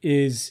it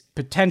is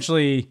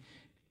potentially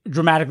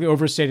dramatically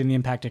overstating the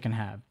impact it can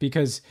have,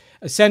 because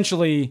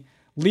essentially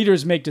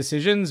leaders make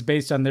decisions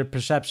based on their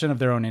perception of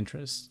their own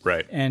interests.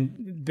 Right.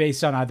 And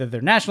based on either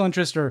their national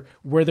interest or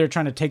where they're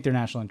trying to take their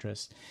national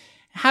interest.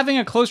 Having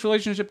a close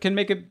relationship can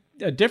make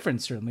a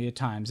difference, certainly at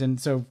times. And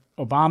so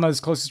Obama's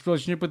closest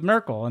relationship with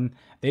Merkel, and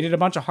they did a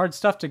bunch of hard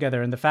stuff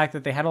together. And the fact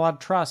that they had a lot of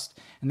trust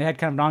and they had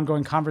kind of an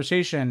ongoing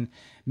conversation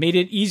made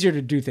it easier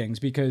to do things,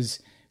 because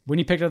when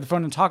he picked up the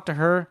phone and talked to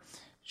her,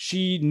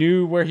 she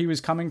knew where he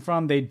was coming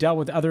from. They dealt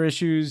with other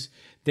issues.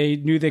 They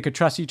knew they could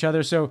trust each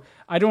other. So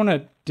I don't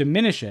want to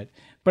diminish it,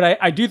 but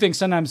I do think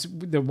sometimes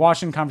the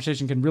Washington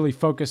conversation can really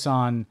focus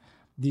on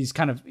these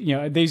kind of,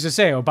 they used to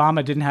say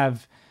Obama didn't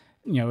have,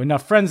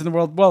 enough friends in the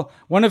world. Well,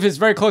 one of his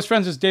very close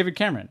friends was David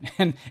Cameron.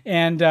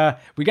 And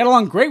we got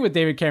along great with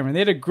David Cameron. They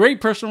had a great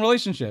personal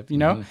relationship,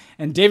 Mm-hmm.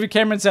 And David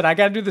Cameron said, I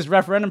got to do this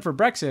referendum for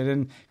Brexit.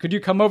 And could you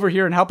come over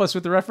here and help us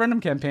with the referendum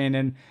campaign?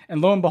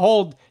 And lo and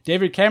behold,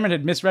 David Cameron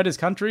had misread his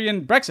country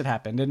and Brexit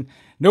happened. And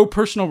no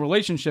personal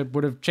relationship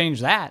would have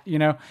changed that,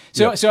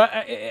 So, So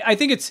I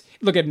think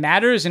it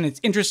matters and it's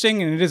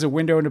interesting and it is a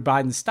window into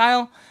Biden's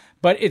style.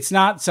 But it's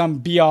not some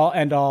be-all,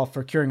 end-all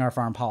for curing our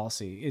foreign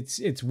policy.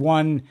 It's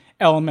one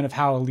element of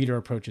how a leader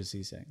approaches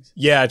these things.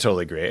 Yeah, I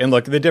totally agree. And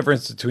look, the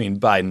difference between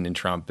Biden and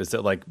Trump is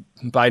that,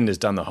 Biden has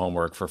done the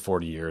homework for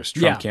 40 years.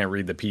 Trump can't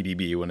read the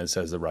PDB when it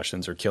says the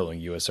Russians are killing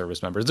U.S.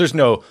 service members. There's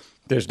no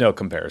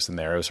comparison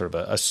there. It was sort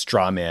of a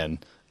straw man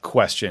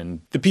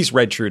question. The piece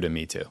read true to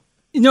me, too.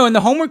 And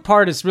the homework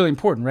part is really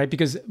important, right?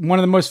 Because one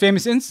of the most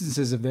famous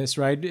instances of this,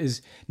 right,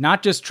 is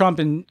not just Trump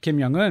and Kim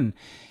Jong-un.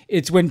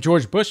 It's when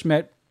George Bush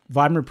met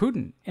Vladimir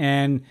Putin,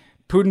 and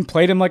Putin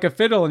played him like a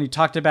fiddle, and he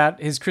talked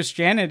about his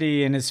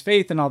Christianity and his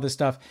faith and all this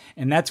stuff.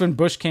 And that's when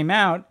Bush came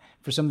out,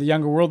 for some of the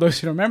younger world, those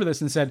who don't remember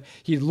this, and said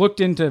he looked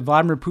into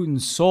Vladimir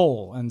Putin's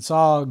soul and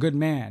saw a good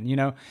man.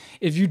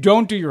 If you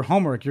don't do your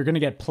homework, you're going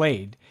to get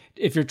played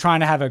if you're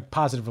trying to have a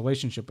positive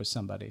relationship with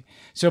somebody.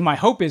 So my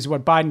hope is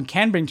what Biden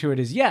can bring to it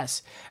is,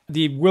 yes,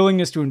 the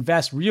willingness to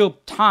invest real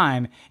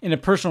time in a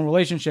personal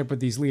relationship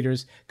with these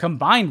leaders,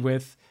 combined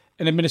with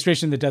an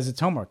administration that does its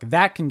homework.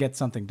 That can get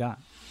something done.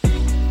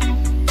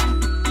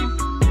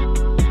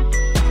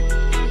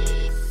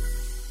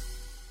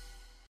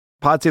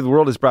 Pod Save the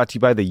World is brought to you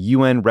by the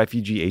UN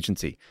Refugee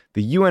Agency.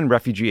 The UN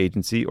Refugee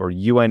Agency, or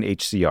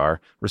UNHCR,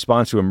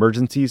 responds to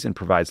emergencies and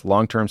provides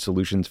long-term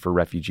solutions for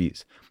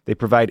refugees. They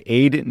provide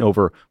aid in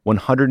over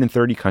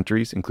 130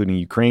 countries, including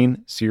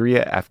Ukraine,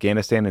 Syria,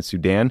 Afghanistan, and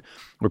Sudan,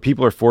 where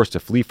people are forced to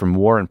flee from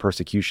war and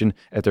persecution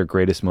at their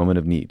greatest moment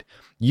of need.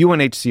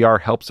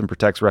 UNHCR helps and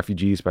protects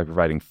refugees by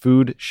providing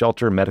food,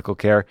 shelter, medical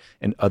care,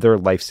 and other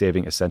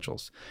life-saving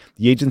essentials.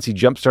 The agency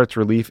jumpstarts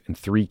relief in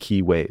 3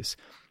 key ways.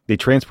 They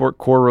transport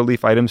core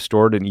relief items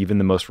stored in even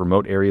the most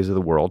remote areas of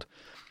the world.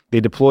 They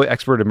deploy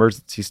expert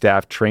emergency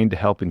staff trained to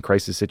help in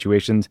crisis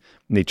situations,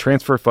 and they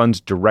transfer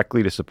funds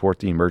directly to support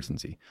the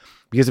emergency.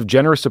 Because of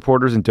generous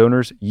supporters and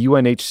donors,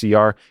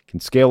 UNHCR can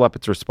scale up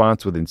its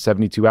response within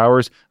 72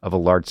 hours of a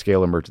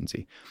large-scale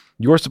emergency.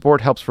 Your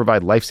support helps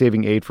provide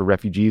life-saving aid for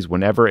refugees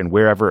whenever and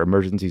wherever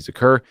emergencies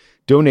occur.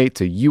 Donate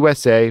to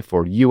USA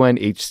for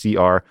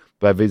UNHCR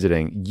by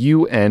visiting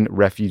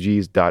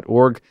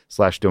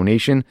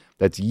unrefugees.org/donation.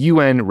 That's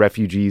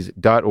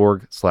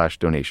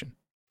unrefugees.org/donation.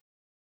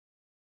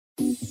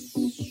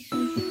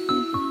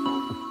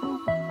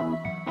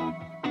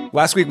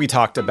 Last week, we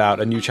talked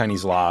about a new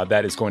Chinese law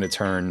that is going to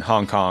turn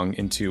Hong Kong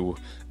into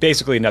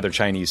basically another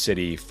Chinese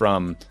city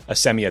from a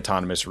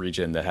semi-autonomous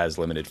region that has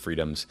limited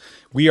freedoms.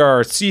 We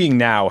are seeing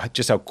now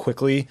just how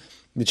quickly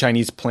the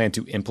Chinese plan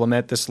to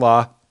implement this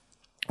law.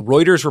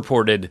 Reuters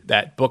reported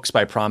that books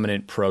by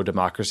prominent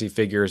pro-democracy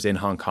figures in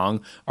Hong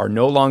Kong are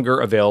no longer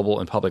available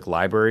in public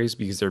libraries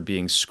because they're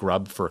being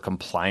scrubbed for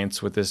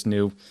compliance with this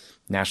new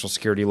national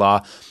security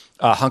law.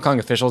 Hong Kong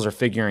officials are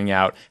figuring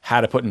out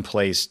how to put in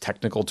place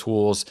technical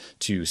tools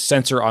to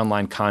censor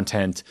online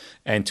content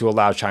and to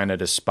allow China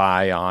to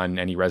spy on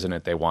any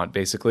resident they want,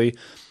 basically.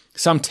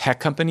 Some tech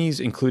companies,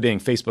 including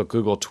Facebook,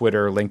 Google,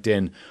 Twitter,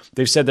 LinkedIn,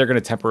 they've said they're going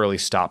to temporarily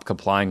stop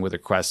complying with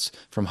requests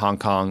from Hong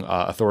Kong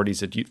authorities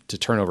to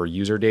turn over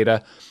user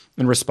data.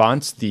 In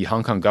response, the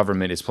Hong Kong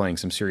government is playing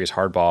some serious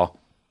hardball.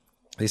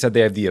 They said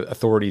they have the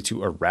authority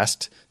to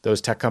arrest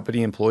those tech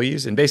company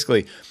employees. And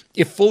basically,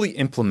 if fully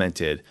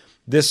implemented,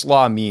 this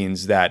law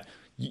means that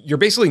you're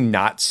basically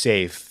not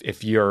safe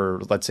if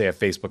you're, let's say, a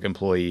Facebook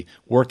employee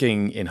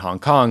working in Hong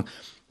Kong,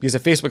 because a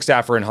Facebook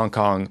staffer in Hong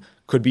Kong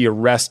could be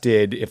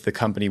arrested if the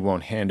company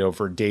won't hand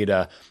over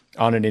data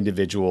on an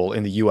individual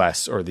in the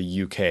US or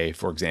the UK,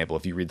 for example,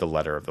 if you read the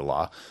letter of the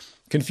law.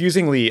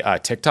 Confusingly,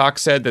 TikTok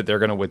said that they're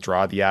going to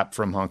withdraw the app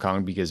from Hong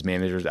Kong because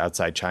managers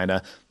outside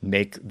China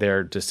make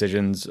their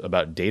decisions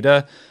about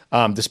data.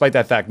 Despite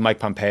that fact, Mike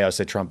Pompeo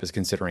said Trump is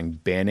considering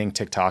banning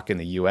TikTok in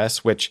the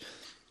US, which,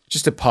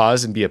 just to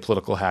pause and be a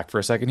political hack for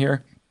a second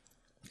here,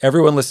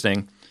 everyone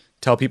listening,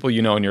 tell people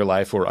you know in your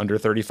life who are under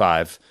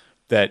 35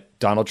 that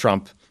Donald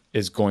Trump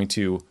is going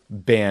to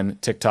ban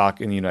TikTok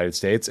in the United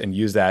States and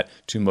use that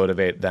to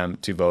motivate them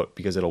to vote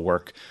because it'll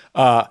work.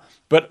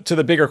 But to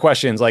the bigger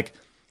questions, like,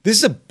 this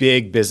is a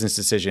big business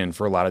decision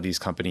for a lot of these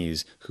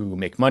companies who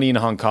make money in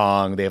Hong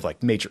Kong. They have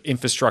like major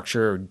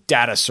infrastructure,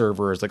 data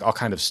servers, like all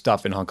kind of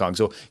stuff in Hong Kong.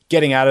 So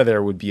getting out of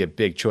there would be a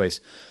big choice.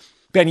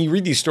 Ben, you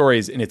read these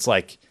stories and it's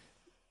like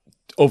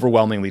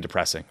overwhelmingly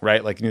depressing,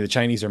 right? Like, the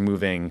Chinese are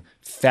moving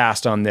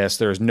fast on this.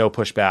 There's no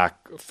pushback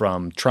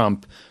from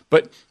Trump.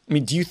 But I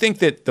mean, do you think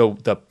that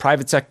the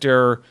private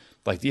sector,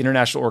 like the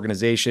international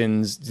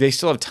organizations, do they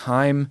still have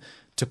time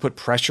to put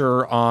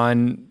pressure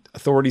on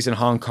authorities in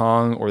Hong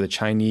Kong or the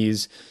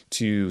Chinese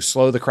to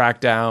slow the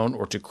crackdown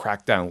or to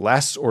crack down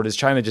less? Or does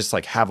China just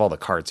like have all the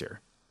cards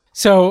here?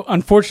 So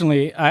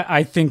unfortunately,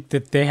 I think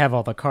that they have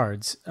all the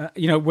cards.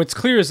 What's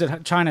clear is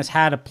that China's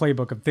had a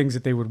playbook of things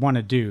that they would want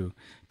to do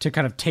to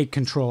kind of take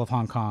control of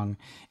Hong Kong.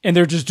 And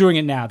they're just doing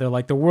it now. They're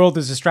like, the world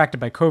is distracted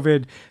by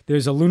COVID.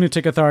 There's a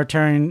lunatic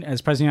authoritarian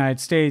as president of the United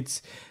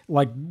States.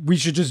 Like, we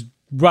should just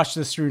rush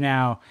this through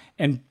now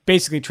and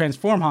basically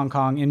transform Hong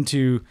Kong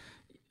into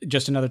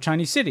just another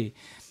Chinese city.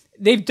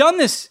 They've done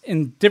this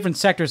in different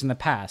sectors in the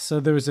past. So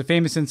there was a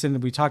famous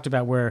incident that we talked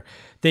about where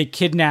they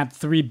kidnapped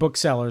 3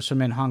 booksellers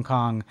from in Hong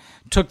Kong,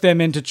 took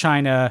them into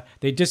China,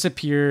 they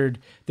disappeared,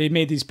 they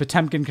made these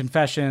Potemkin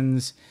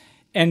confessions,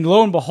 and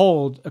lo and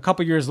behold, a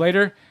couple years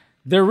later,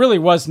 there really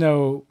was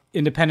no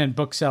independent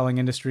book-selling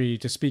industry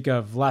to speak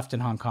of left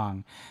in Hong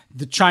Kong.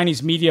 The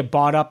Chinese media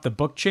bought up the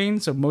book chain,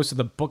 so most of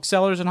the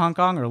booksellers in Hong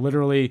Kong are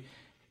literally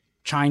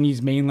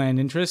Chinese mainland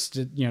interests.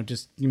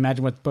 Just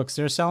imagine what books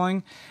they're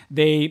selling.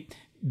 They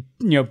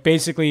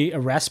basically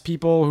arrest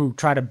people who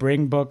try to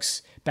bring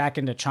books back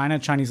into China,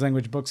 Chinese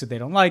language books that they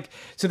don't like.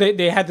 So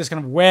they had this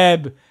kind of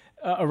web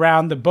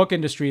around the book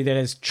industry that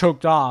has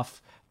choked off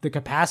the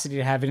capacity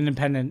to have an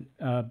independent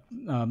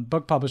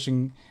book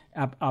publishing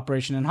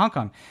operation in Hong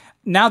Kong.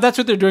 Now that's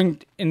what they're doing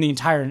in the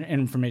entire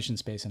information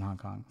space in Hong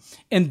Kong.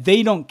 And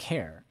they don't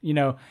care.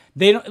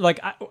 They don't like,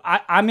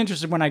 I'm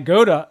interested when I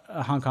go to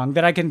Hong Kong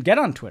that I can get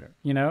on Twitter,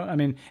 in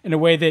a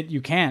way that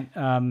you can't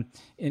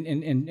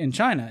in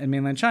China, in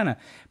mainland China.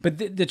 But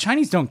the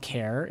Chinese don't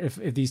care if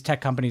these tech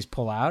companies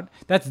pull out.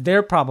 That's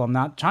their problem,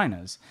 not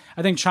China's.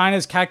 I think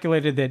China's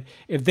calculated that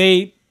if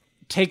they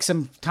take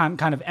some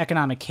kind of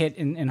economic hit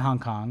in Hong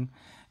Kong,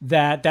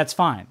 that's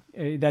fine.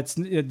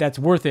 That's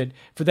worth it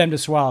for them to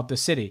swallow up the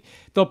city.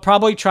 They'll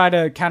probably try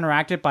to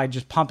counteract it by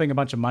just pumping a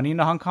bunch of money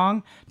into Hong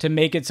Kong to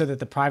make it so that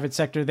the private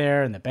sector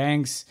there and the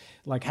banks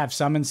like have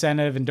some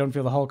incentive and don't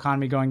feel the whole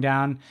economy going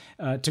down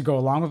to go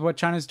along with what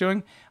China's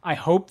doing. I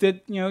hope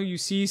that you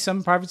see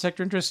some private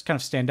sector interests kind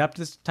of stand up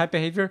to this type of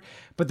behavior.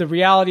 But the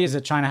reality is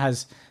that China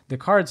has the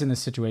cards in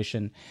this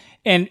situation.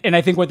 And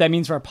I think what that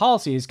means for our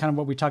policy is kind of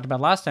what we talked about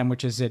last time,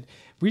 which is that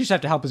we just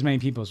have to help as many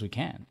people as we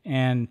can.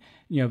 And,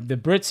 the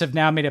Brits have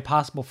now made it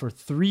possible for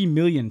 3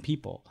 million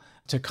people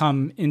to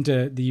come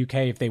into the UK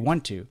if they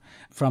want to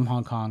from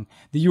Hong Kong.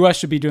 The US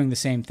should be doing the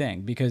same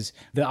thing because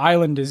the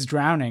island is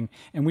drowning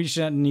and we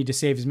should need to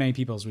save as many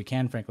people as we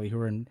can, frankly, who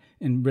are in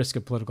risk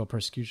of political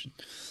persecution.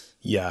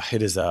 Yeah,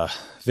 it is a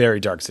very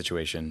dark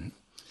situation.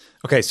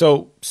 Okay,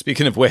 so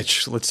speaking of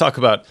which, let's talk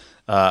about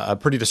a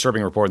pretty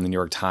disturbing report in the New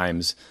York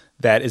Times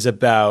that is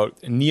about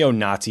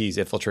neo-Nazis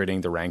infiltrating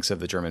the ranks of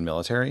the German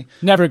military.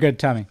 Never good,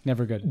 Tommy.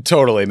 Never good.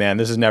 Totally, man.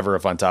 This is never a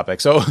fun topic.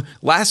 So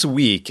last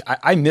week,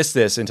 I missed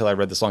this until I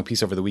read this long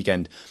piece over the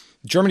weekend.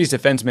 Germany's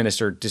defense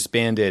minister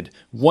disbanded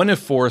one of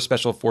 4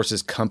 special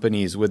forces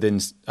companies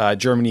within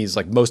Germany's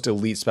like most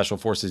elite special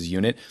forces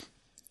unit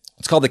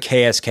It's called the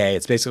KSK.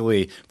 It's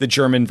basically the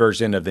German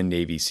version of the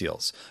Navy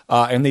SEALs.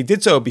 And they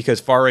did so because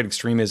far-right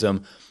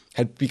extremism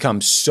had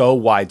become so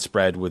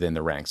widespread within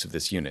the ranks of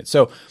this unit.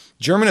 So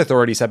German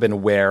authorities have been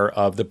aware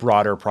of the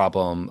broader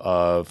problem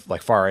of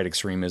like far-right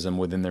extremism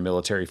within their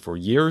military for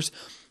years,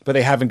 but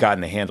they haven't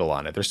gotten a handle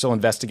on it. They're still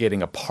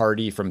investigating a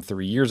party from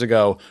 3 years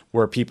ago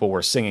where people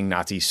were singing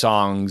Nazi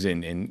songs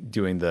and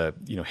doing the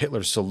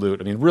Hitler salute.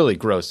 I mean, really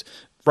gross,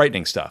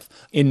 frightening stuff.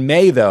 In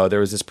May, though,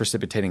 there was this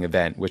precipitating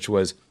event, which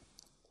was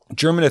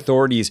German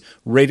authorities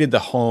raided the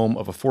home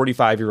of a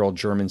 45-year-old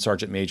German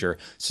sergeant major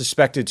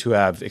suspected to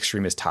have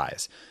extremist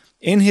ties.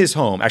 In his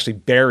home, actually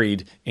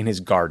buried in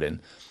his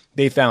garden,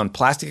 they found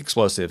plastic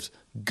explosives,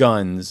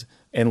 guns,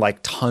 and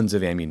like tons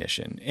of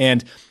ammunition.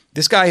 And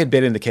this guy had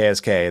been in the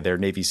KSK, their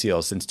Navy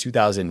SEALs, since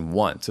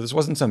 2001. So this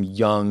wasn't some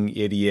young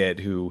idiot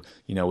who,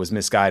 was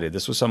misguided.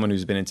 This was someone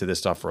who's been into this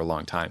stuff for a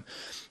long time.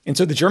 And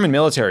so the German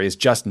military is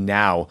just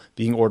now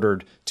being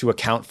ordered to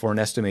account for an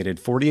estimated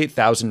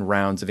 48,000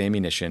 rounds of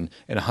ammunition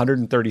and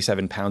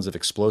 137 pounds of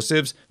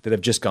explosives that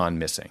have just gone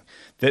missing.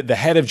 The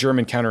head of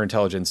German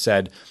counterintelligence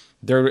said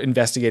they're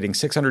investigating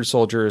 600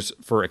 soldiers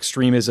for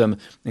extremism,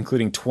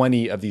 including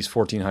 20 of these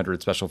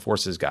 1,400 special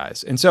forces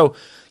guys. And so,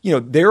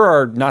 there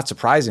are, not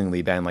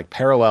surprisingly, Ben, like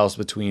parallels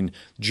between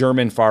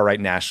German far-right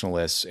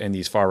nationalists and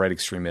these far-right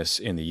extremists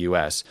in the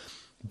U.S.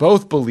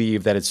 Both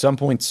believe that at some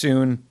point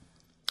soon,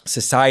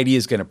 society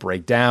is going to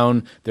break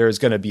down. There is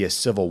going to be a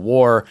civil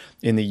war.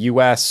 In the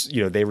U.S.,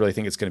 they really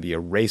think it's going to be a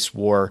race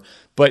war.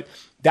 But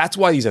that's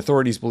why these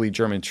authorities believe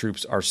German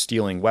troops are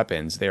stealing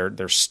weapons. They're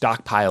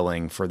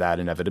stockpiling for that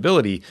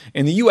inevitability.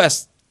 In the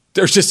U.S.,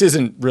 there just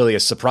isn't really a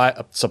supply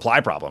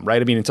problem,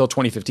 right? I mean, until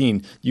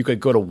 2015, you could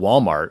go to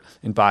Walmart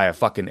and buy a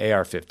fucking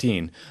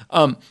AR-15.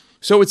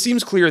 So it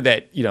seems clear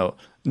that,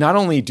 not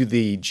only do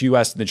the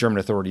U.S. and the German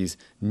authorities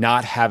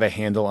not have a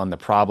handle on the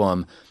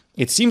problem,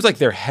 it seems like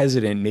they're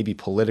hesitant, maybe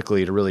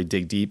politically, to really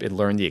dig deep and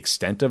learn the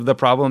extent of the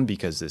problem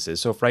because this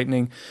is so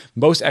frightening.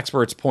 Most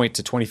experts point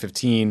to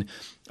 2015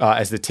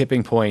 as the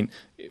tipping point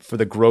for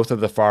the growth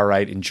of the far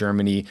right in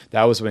Germany.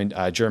 That was when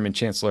German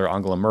Chancellor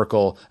Angela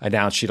Merkel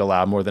announced she'd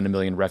allow more than 1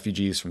 million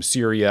refugees from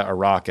Syria,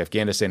 Iraq,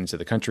 Afghanistan into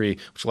the country,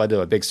 which led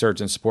to a big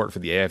surge in support for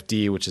the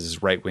AfD, which is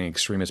his right-wing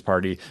extremist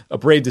party. A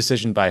brave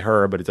decision by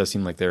her, but it does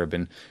seem like there have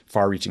been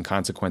far-reaching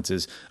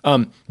consequences.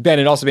 Ben,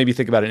 it also made me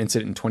think about an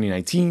incident in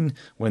 2019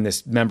 when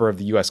this member of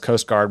the U.S.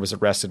 Coast Guard was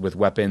arrested with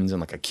weapons and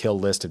like a kill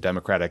list of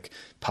Democratic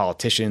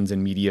politicians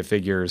and media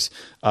figures.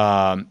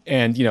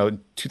 And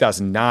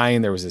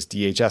 2009, there was this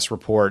DHS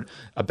report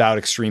about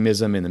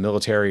extremism in the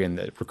military and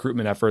the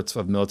recruitment efforts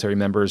of military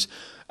members.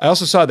 I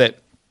also saw that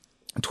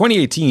in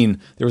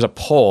 2018, there was a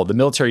poll. The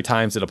Military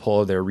Times did a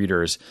poll of their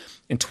readers,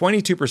 and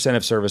 22%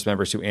 of service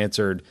members who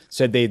answered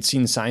said they had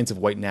seen signs of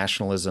white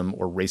nationalism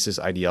or racist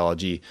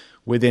ideology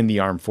within the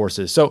armed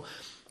forces. So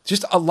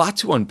just a lot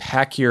to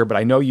unpack here, but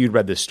I know you'd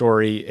read this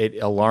story.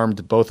 It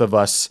alarmed both of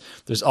us.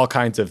 There's all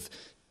kinds of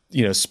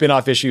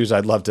spin-off issues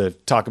I'd love to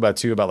talk about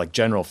too, about like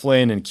General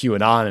Flynn and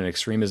QAnon and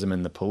extremism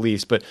in the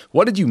police. But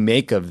what did you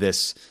make of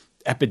this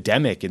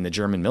epidemic in the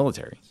German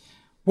military?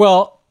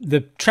 Well,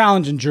 the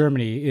challenge in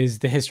Germany is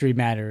the history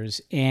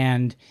matters.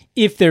 And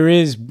if there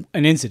is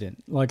an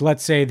incident, like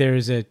let's say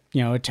there's a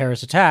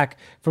terrorist attack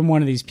from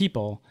one of these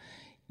people,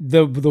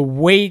 the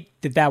weight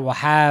that will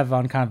have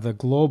on kind of the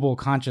global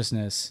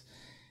consciousness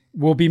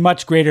will be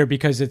much greater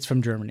because it's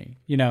from Germany,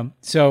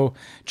 So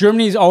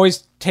Germany's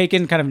always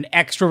taken kind of an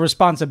extra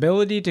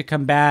responsibility to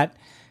combat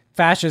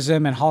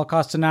fascism and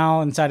Holocaust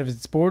denial inside of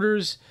its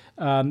borders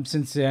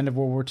since the end of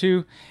World War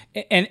II.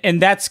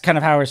 And that's kind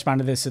of how I respond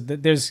to this.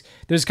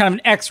 There's kind of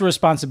an extra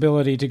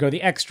responsibility to go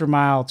the extra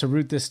mile to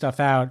root this stuff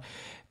out,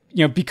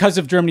 because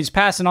of Germany's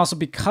past and also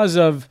because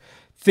of,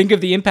 think of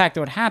the impact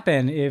that would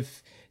happen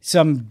if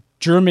some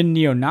German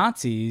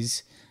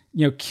neo-Nazis,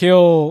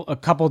 kill a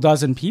couple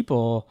dozen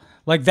people.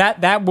 Like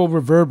that will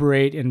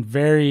reverberate in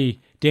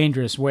very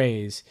dangerous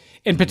ways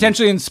and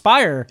potentially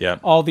inspire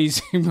all these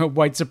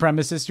white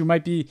supremacists who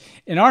might be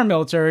in our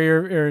military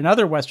or in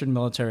other Western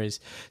militaries.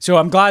 So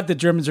I'm glad the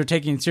Germans are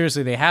taking it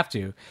seriously. They have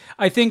to.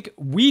 I think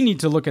we need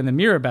to look in the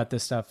mirror about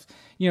this stuff.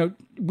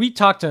 We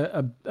talked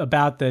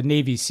about the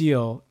Navy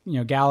SEAL,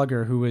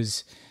 Gallagher, who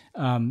was,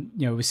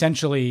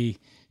 essentially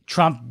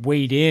Trump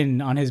weighed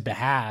in on his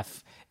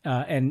behalf.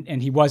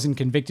 And he wasn't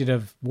convicted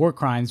of war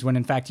crimes when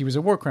in fact he was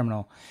a war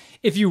criminal.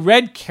 If you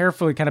read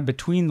carefully kind of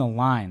between the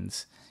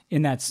lines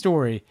in that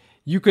story,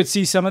 you could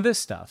see some of this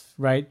stuff,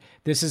 right?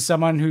 This is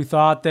someone who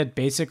thought that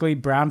basically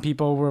brown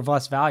people were of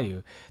less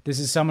value. This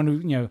is someone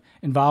who,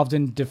 involved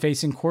in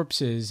defacing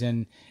corpses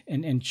and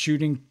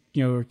shooting,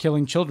 or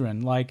killing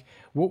children. Like,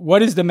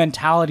 what is the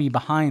mentality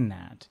behind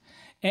that?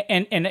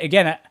 And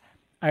again,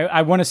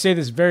 I want to say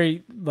this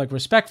very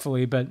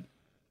respectfully, but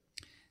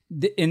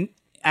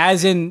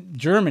as in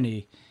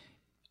Germany,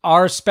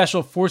 our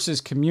special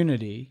forces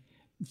community,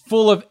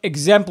 full of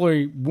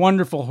exemplary,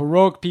 wonderful,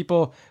 heroic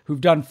people who've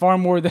done far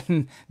more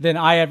than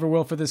I ever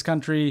will for this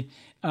country,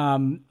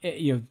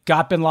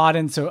 got bin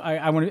Laden. So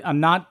I'm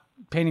not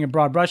painting a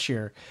broad brush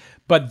here,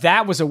 but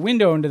that was a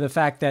window into the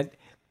fact that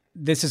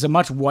this is a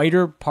much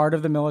whiter part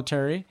of the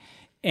military,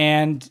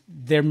 and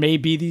there may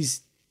be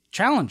these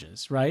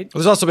challenges, right?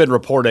 There's also been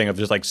reporting of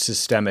just like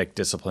systemic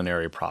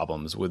disciplinary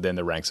problems within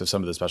the ranks of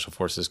some of the special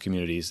forces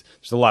communities.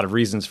 There's a lot of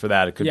reasons for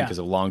that. It could be because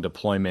of long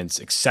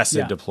deployments,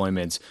 excessive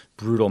deployments,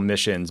 brutal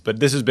missions. But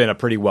this has been a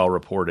pretty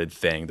well-reported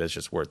thing that's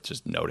just worth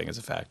just noting as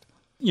a fact.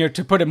 You know,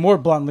 to put it more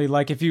bluntly,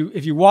 like if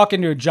you walk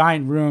into a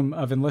giant room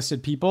of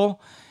enlisted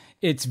people,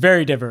 it's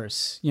very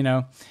diverse. You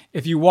know,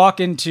 if you walk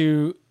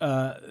into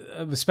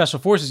special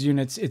forces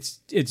units,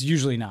 it's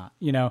usually not.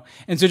 You know,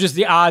 and so just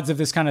the odds of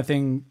this kind of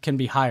thing can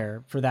be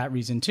higher for that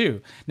reason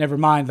too. Never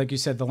mind, like you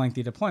said, the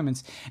lengthy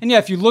deployments. And yeah,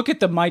 if you look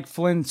at the Mike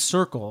Flynn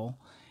circle,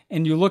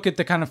 and you look at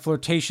the kind of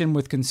flirtation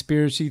with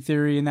conspiracy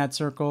theory in that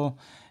circle,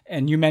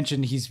 and you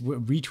mentioned he's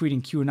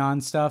retweeting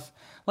QAnon stuff,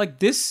 like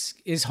this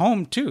is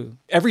home too.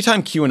 Every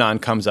time QAnon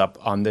comes up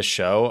on this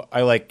show,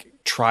 I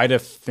try to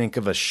think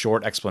of a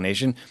short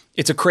explanation.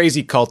 It's a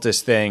crazy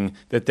cultist thing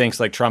that thinks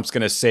like Trump's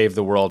going to save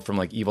the world from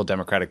like evil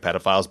Democratic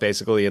pedophiles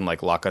basically and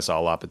like lock us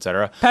all up,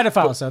 etc.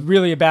 Pedophiles are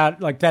really about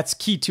like that's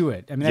key to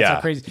it. I mean, that's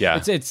how crazy.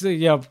 Yeah. It's you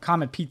know,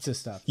 Comet Pizza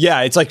stuff. Yeah,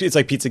 it's like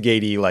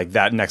Pizzagate-y, like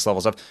that next level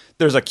stuff.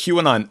 There's a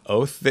QAnon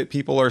oath that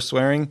people are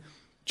swearing.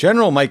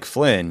 General Mike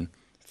Flynn,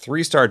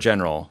 3-star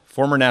general,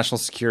 former national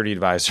security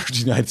advisor to the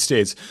United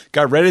States,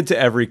 got read into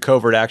every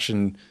covert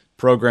action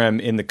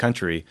program in the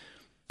country,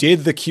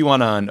 did the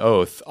QAnon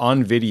oath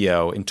on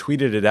video and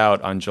tweeted it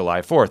out on July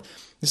 4th.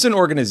 This is an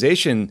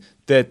organization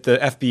that the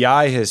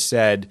FBI has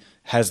said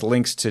has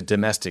links to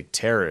domestic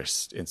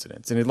terrorist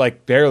incidents, and it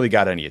like barely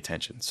got any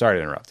attention. Sorry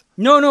to interrupt.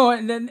 No,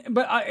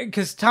 but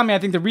because Tommy, I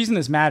think the reason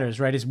this matters,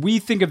 right, is we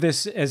think of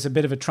this as a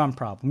bit of a Trump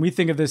problem. We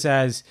think of this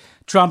as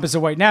Trump is a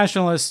white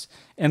nationalist,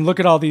 and look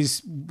at all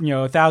these,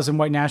 1,000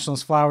 white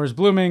nationalist flowers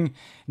blooming.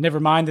 Never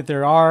mind that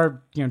there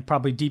are,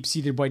 probably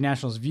deep-seated white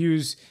nationalist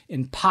views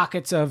in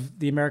pockets of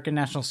the American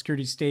national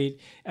security state,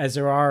 as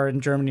there are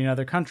in Germany and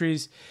other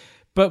countries.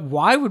 But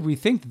why would we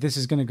think that this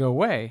is going to go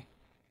away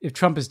if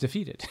Trump is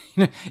defeated?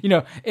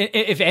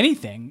 If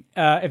anything,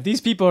 if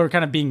these people are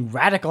kind of being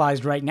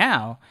radicalized right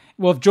now,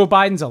 well, if Joe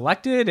Biden's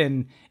elected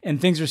and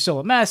things are still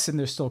a mess and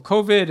there's still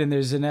COVID and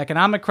there's an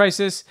economic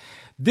crisis,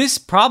 this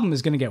problem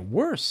is going to get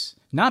worse,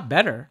 not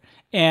better.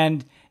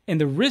 And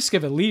the risk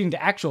of it leading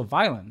to actual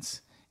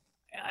violence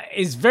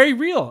is very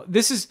real.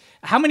 This is,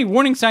 how many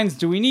warning signs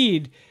do we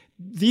need?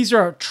 These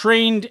are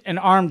trained and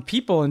armed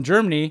people in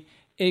Germany.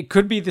 It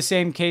could be the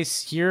same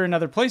case here and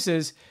other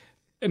places,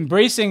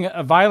 embracing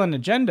a violent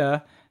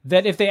agenda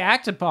that if they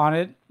act upon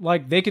it,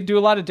 like they could do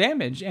a lot of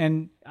damage.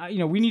 And,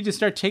 we need to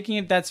start taking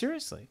it that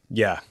seriously.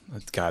 Yeah,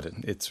 got it.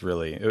 It's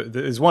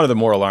one of the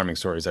more alarming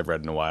stories I've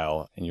read in a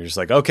while. And you're just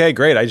like, okay,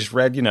 great. I just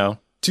read,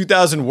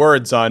 2,000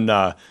 words on,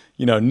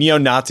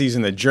 neo-Nazis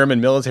in the German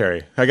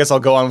military. I guess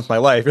I'll go on with my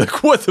life. You're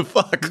like, what the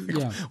fuck?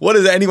 Yeah. What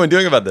is anyone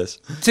doing about this?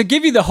 To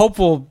give you the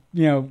hopeful,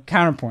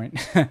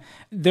 counterpoint,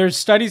 there's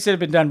studies that have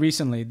been done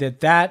recently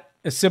that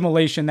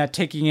assimilation, that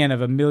taking in of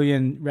 1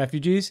 million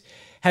refugees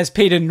has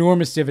paid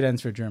enormous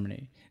dividends for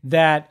Germany.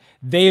 That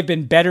they have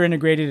been better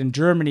integrated in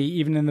Germany,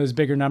 even in those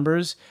bigger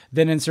numbers,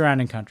 than in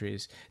surrounding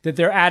countries. That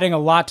they're adding a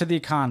lot to the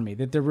economy.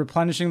 That they're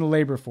replenishing the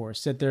labor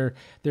force. That they're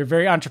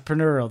very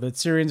entrepreneurial. That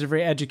Syrians are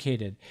very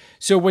educated.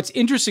 So what's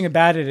interesting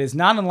about it is,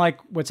 not unlike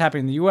what's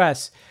happening in the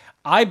U.S.,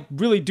 I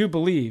really do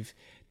believe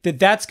that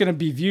that's going to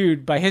be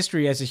viewed by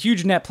history as a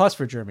huge net plus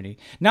for Germany.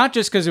 Not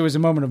just because it was a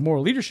moment of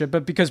moral leadership,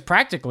 but because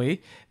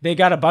practically they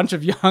got a bunch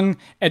of young,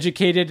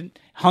 educated,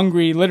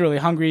 literally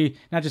hungry,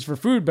 not just for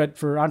food, but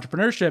for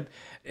entrepreneurship,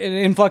 an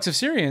influx of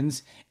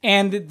Syrians.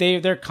 And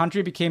their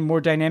country became more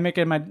dynamic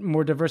and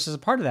more diverse as a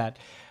part of that.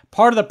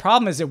 Part of the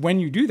problem is that when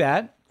you do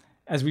that,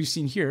 as we've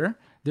seen here,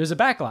 there's a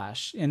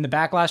backlash. And the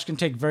backlash can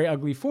take very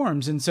ugly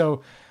forms. And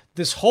so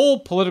this whole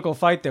political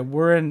fight that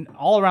we're in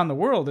all around the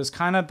world is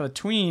kind of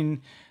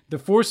between the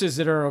forces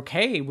that are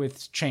okay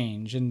with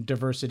change and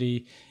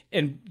diversity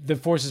and the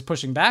forces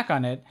pushing back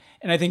on it.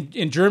 And I think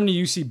in Germany,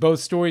 you see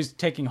both stories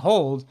taking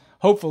hold.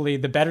 Hopefully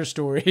the better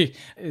story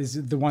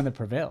is the one that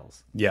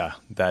prevails. Yeah,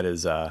 that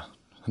is,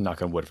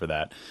 knock on wood for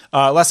that.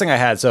 Last thing I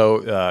had,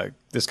 so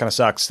this kind of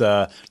sucks.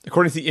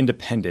 According to The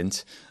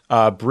Independent,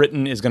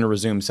 Britain is going to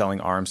resume selling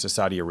arms to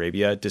Saudi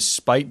Arabia,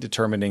 despite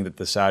determining that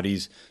the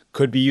Saudis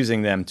could be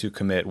using them to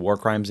commit war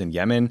crimes in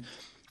Yemen.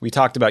 We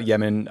talked about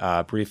Yemen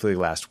briefly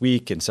last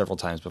week and several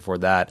times before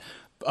that.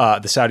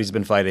 The Saudis have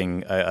been fighting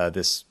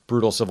this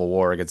brutal civil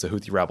war against the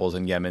Houthi rebels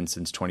in Yemen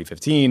since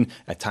 2015,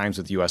 at times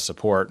with U.S.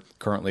 support,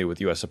 currently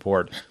with U.S.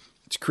 support.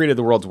 It's created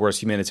the world's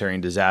worst humanitarian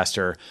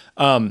disaster.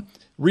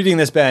 Reading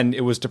this, Ben,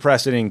 it was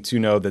depressing to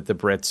know that the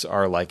Brits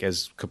are like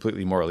as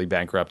completely morally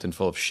bankrupt and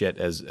full of shit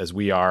as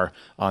we are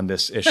on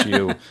this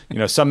issue.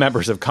 Some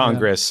members of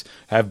Congress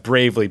have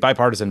bravely,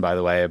 bipartisan by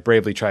the way, have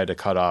bravely tried to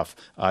cut off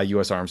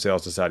U.S. arms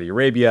sales to Saudi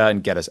Arabia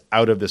and get us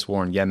out of this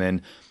war in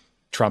Yemen.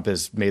 Trump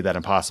has made that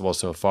impossible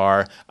so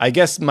far. I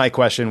guess my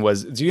question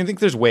was, do you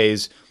think there's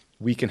ways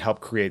we can help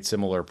create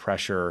similar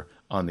pressure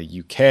on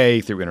the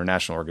UK through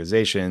international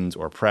organizations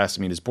or press?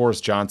 I mean, is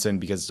Boris Johnson,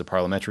 because it's a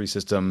parliamentary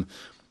system,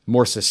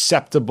 more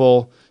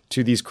susceptible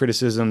to these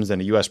criticisms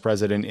and a U.S.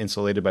 president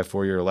insulated by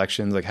 4-year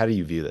elections? Like, how do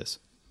you view this?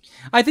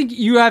 I think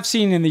you have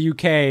seen in the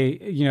UK,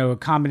 a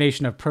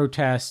combination of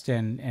protest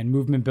and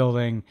movement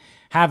building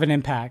have an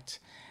impact.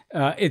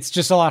 It's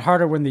just a lot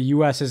harder when the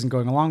U.S. isn't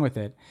going along with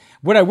it.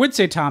 What I would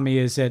say, Tommy,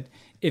 is that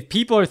if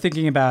people are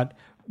thinking about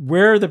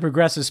where are the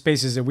progressive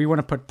spaces that we want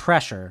to put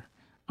pressure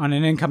on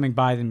an incoming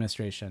Biden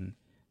administration,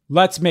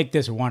 let's make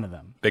this one of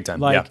them. Big time.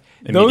 Like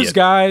yeah. those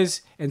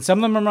guys, and some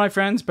of them are my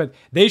friends, but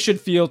they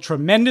should feel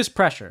tremendous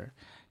pressure.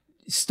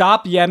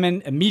 Stop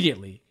Yemen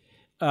immediately.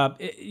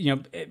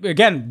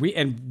 Again,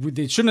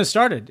 it shouldn't have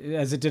started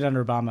as it did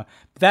under Obama.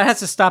 But that has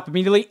to stop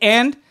immediately,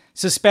 and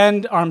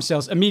suspend arms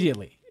sales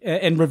immediately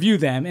and review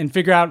them and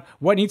figure out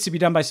what needs to be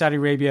done by Saudi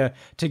Arabia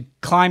to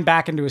climb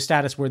back into a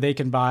status where they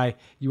can buy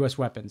U.S.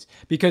 weapons.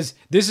 Because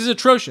this is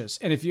atrocious.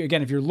 And if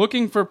you're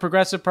looking for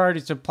progressive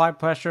parties to apply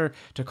pressure,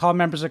 to call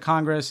members of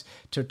Congress,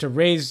 to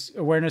raise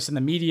awareness in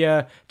the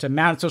media, to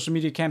mount social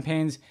media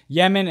campaigns,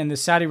 Yemen and the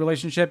Saudi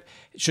relationship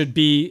should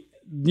be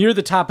near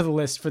the top of the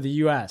list for the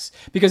U.S.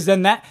 because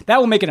then that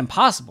will make it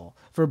impossible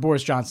for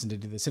Boris Johnson to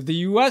do this. If the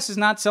U.S. is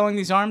not selling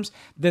these arms,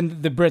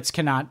 then the Brits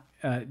cannot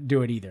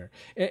do it either.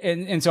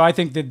 And so I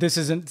think that this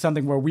isn't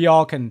something where we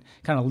all can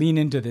kind of lean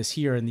into this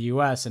here in the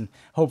U.S. and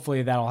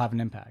hopefully that'll have an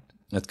impact.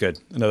 That's good.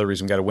 Another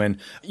reason we got to win.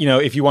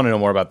 If you want to know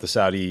more about the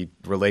Saudi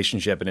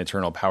relationship and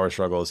internal power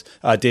struggles,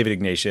 David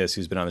Ignatius,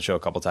 who's been on the show a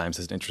couple times,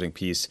 has an interesting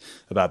piece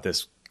about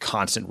this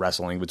constant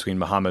wrestling between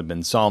Mohammed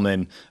bin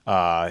Salman,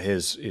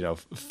 his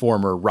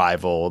former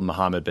rival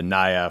Mohammed bin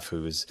Nayef,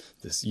 who is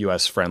this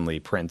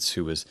U.S.-friendly prince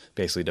who was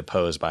basically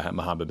deposed by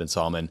Mohammed bin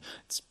Salman.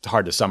 It's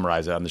hard to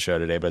summarize it on the show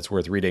today, but it's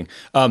worth reading.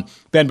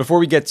 Ben, before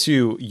we get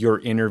to your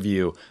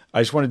interview,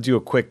 I just want to do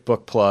a quick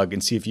book plug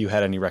and see if you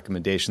had any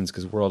recommendations,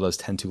 because the world does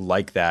tend to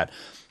like that.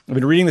 I've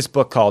been reading this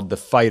book called The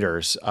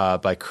Fighters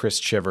by Chris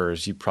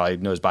Chivers. You probably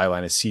know his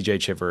byline as CJ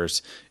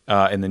Chivers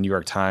in the New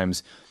York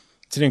Times.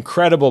 It's an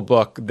incredible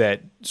book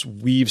that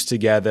weaves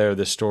together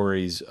the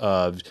stories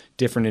of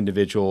different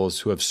individuals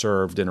who have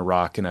served in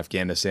Iraq and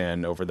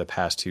Afghanistan over the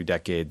past 2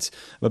 decades.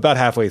 I'm about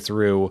halfway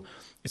through.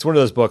 It's one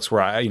of those books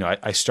where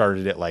I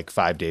started it like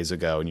 5 days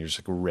ago, and you're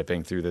just like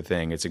ripping through the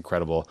thing. It's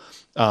incredible.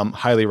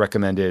 Highly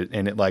recommend it.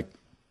 And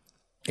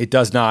it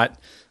does not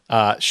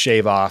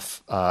shave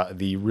off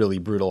the really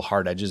brutal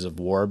hard edges of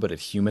war, but it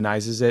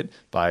humanizes it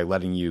by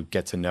letting you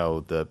get to know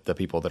the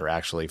people that are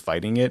actually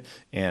fighting it.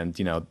 And,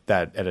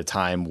 that at a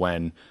time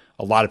when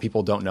a lot of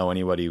people don't know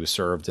anybody who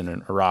served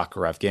in Iraq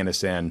or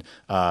Afghanistan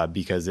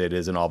because it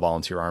is an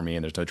all-volunteer army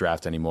and there's no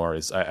draft anymore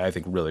is, I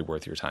think, really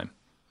worth your time.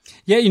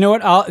 Yeah, you know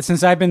what?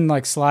 Since I've been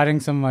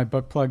sliding some of my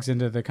book plugs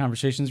into the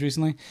conversations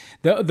recently,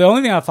 the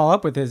only thing I'll follow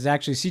up with is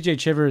actually CJ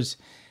Chivers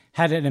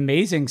had an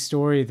amazing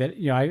story that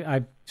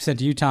I sent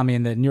to you, Tommy,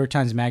 in the New York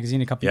Times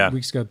Magazine a couple of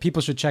weeks ago.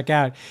 People should check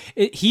out.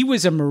 He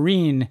was a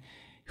Marine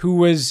who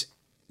was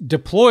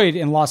deployed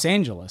in Los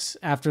Angeles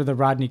after the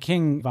Rodney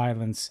King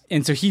violence.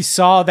 And so he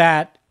saw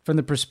that from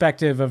the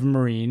perspective of a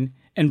Marine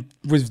and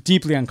was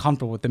deeply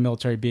uncomfortable with the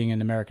military being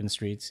in American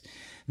streets.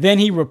 Then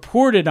he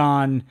reported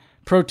on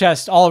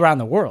protests all around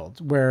the world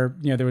where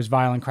there was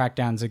violent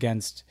crackdowns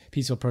against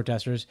peaceful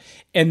protesters,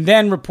 and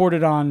then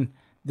reported on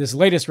this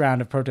latest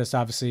round of protests,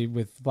 obviously,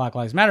 with Black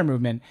Lives Matter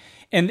movement.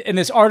 And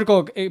this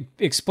article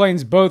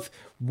explains both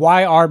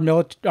why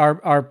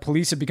our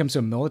police have become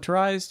so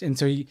militarized. And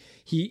so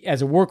he,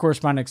 as a war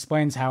correspondent,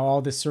 explains how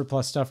all this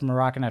surplus stuff from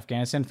Iraq and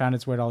Afghanistan found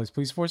its way to all these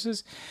police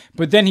forces.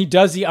 But then he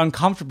does the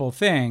uncomfortable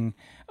thing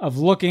of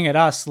looking at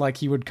us like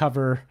he would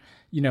cover,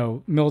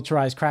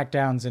 militarized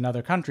crackdowns in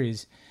other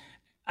countries.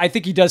 I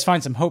think he does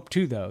find some hope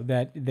too, though,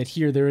 that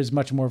here there is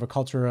much more of a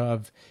culture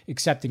of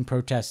accepting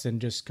protests and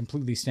just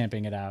completely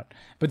stamping it out.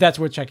 But that's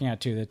worth checking out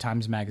too, the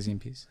Times Magazine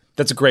piece.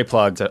 That's a great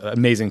plug. It's an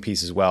amazing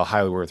piece as well.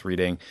 Highly worth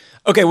reading.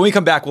 Okay, when we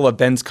come back, we'll have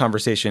Ben's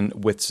conversation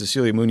with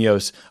Cecila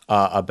Muñoz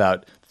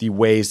about the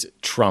ways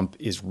Trump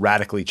is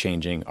radically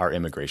changing our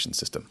immigration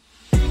system.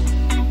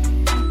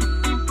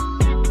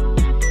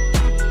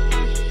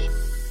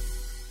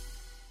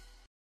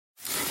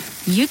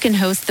 You can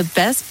host the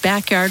best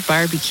backyard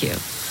barbecue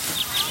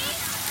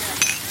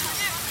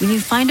when you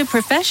find a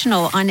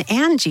professional on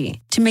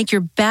Angie to make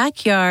your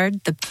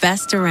backyard the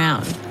best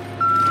around.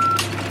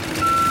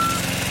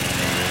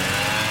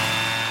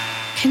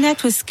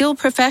 Connect with skilled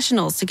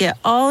professionals to get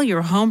all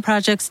your home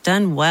projects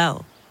done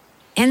well.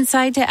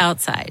 Inside to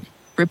outside,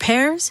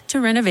 repairs to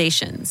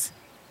renovations.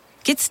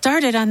 Get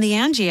started on the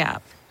Angie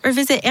app or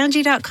visit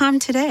Angie.com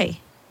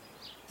today.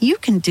 You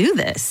can do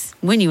this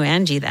when you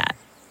Angie that.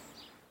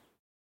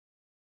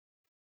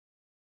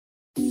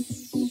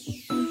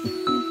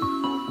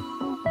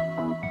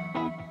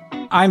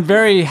 I'm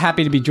very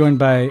happy to be joined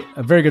by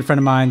a very good friend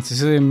of mine,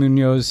 Cecila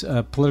Muñoz,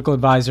 a political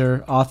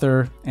advisor,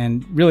 author,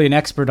 and really an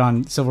expert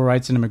on civil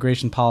rights and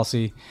immigration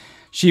policy.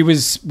 She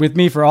was with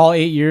me for all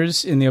 8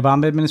 years in the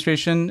Obama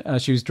administration.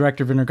 She was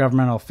director of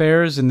intergovernmental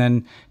affairs and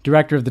then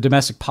director of the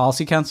Domestic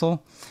Policy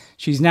Council.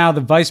 She's now the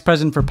vice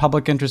president for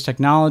public interest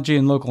technology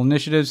and local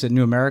initiatives at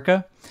New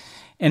America.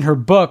 And her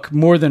book,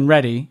 More Than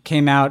Ready,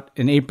 came out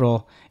in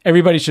April.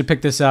 Everybody should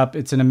pick this up.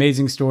 It's an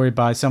amazing story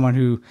by someone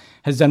who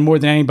has done more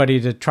than anybody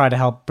to try to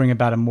help bring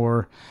about a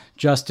more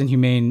just and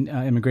humane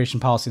immigration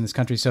policy in this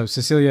country. So,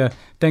 Cecilia,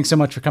 thanks so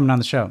much for coming on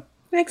the show.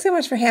 Thanks so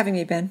much for having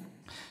me, Ben.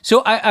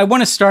 So I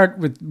want to start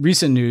with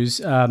recent news.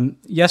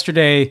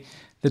 Yesterday,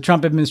 the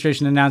Trump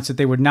administration announced that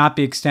they would not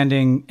be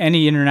extending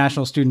any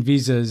international student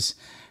visas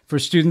for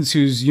students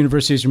whose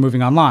universities are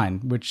moving online,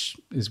 which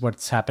is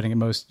what's happening at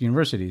most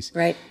universities.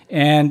 Right.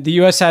 And the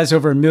U.S. has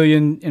over 1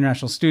 million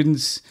international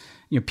students,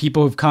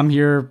 people who've come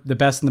here, the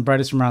best and the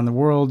brightest from around the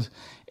world.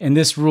 And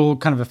this rule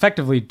kind of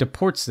effectively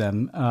deports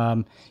them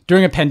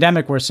during a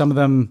pandemic where some of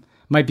them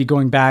might be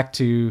going back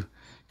to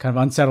kind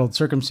of unsettled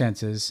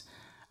circumstances.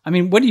 I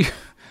mean, what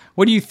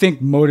do you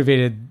think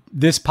motivated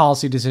this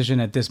policy decision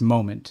at this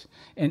moment?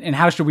 And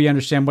how should we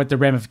understand what the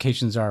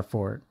ramifications are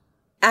for it?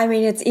 I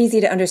mean, it's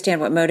easy to understand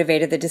what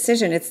motivated the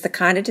decision. It's the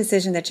kind of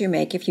decision that you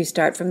make if you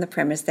start from the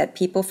premise that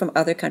people from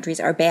other countries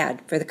are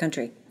bad for the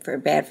country,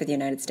 bad for the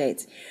United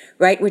States,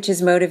 right? Which has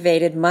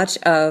motivated much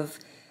of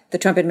the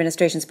Trump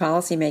administration's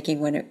policymaking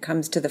when it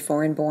comes to the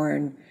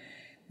foreign-born,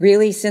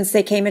 really since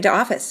they came into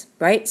office,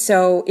 right?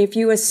 So if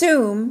you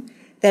assume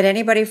that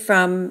anybody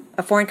from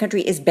a foreign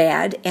country is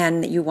bad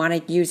and that you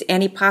want to use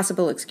any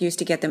possible excuse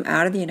to get them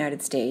out of the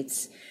United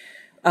States,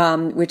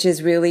 which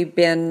has really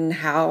been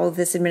how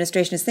this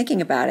administration is thinking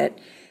about it,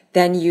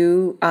 then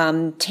you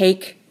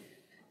take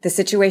the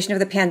situation of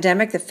the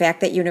pandemic, the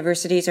fact that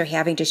universities are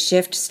having to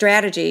shift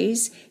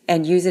strategies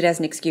and use it as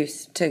an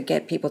excuse to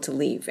get people to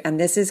leave. And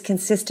this is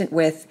consistent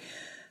with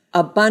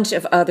a bunch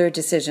of other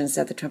decisions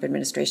that the Trump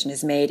administration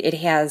has made.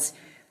 It's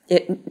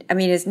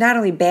not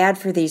only bad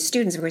for these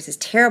students, of course, it's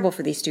terrible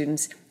for these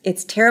students.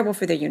 It's terrible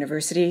for their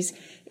universities.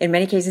 In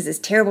many cases, it's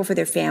terrible for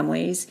their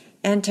families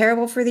and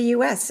terrible for the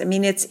U.S. I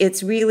mean,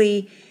 it's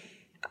really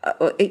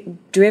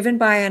driven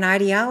by an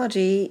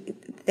ideology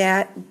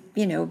that,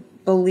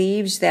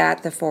 believes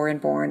that the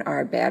foreign-born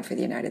are bad for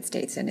the United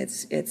States. And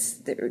it's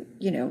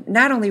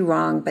not only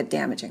wrong, but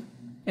damaging.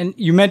 And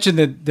you mentioned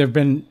that there have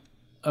been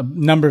a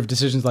number of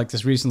decisions like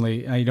this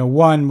recently.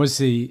 One was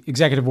the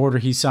executive order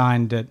he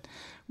signed that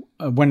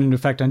went into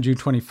effect on June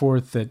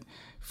 24th that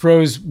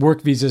froze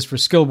work visas for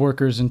skilled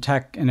workers in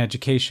tech and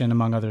education,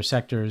 among other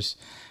sectors.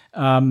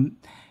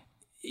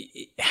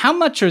 How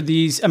much are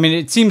these? I mean,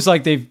 it seems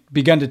like they've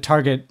begun to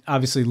target,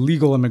 obviously,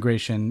 legal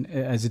immigration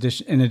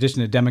in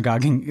addition to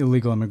demagoguing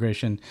illegal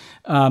immigration.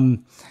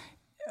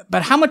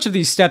 But how much of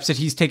these steps that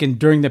he's taken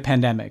during the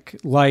pandemic,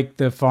 like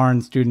the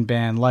foreign student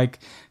ban, like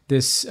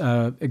this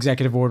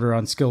executive order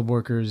on skilled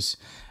workers,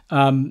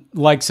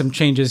 like some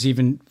changes,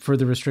 even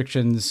further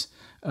restrictions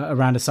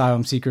around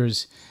asylum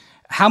seekers,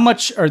 how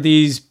much are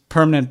these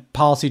permanent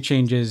policy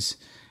changes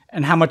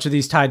and how much are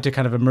these tied to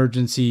kind of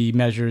emergency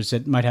measures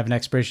that might have an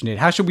expiration date?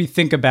 How should we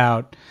think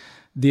about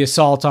the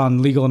assault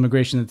on legal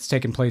immigration that's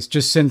taken place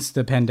just since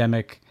the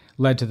pandemic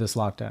led to this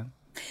lockdown?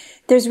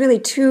 There's really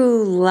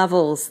two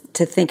levels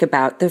to think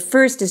about. The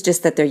first is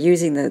just that they're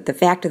using the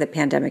fact of the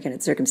pandemic and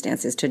its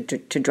circumstances to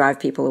drive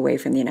people away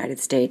from the United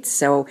States.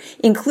 So,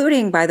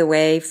 including, by the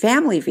way,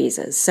 family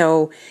visas.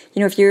 So,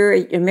 if you're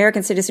an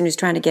American citizen who's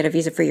trying to get a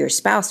visa for your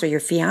spouse or your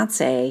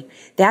fiance,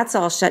 that's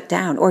all shut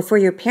down. Or for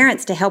your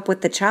parents to help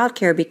with the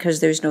childcare because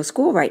there's no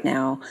school right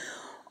now.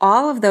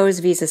 All of those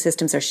visa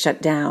systems are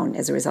shut down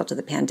as a result of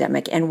the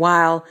pandemic. And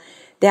while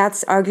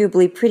that's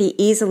arguably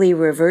pretty easily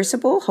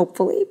reversible,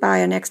 hopefully, by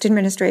a next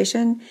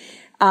administration.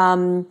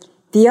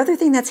 The other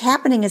thing that's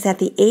happening is that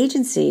the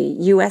agency,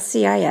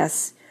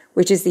 USCIS,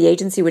 which is the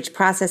agency which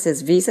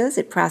processes visas,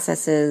 it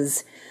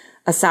processes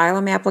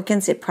asylum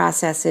applicants, it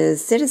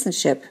processes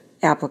citizenship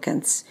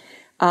applicants,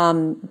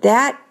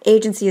 that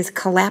agency is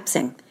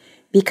collapsing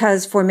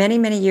because for many,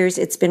 many years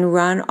it's been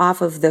run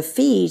off of the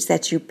fees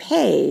that you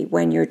pay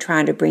when you're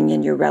trying to bring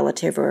in your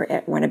relative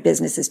or when a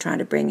business is trying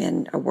to bring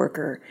in a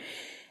worker.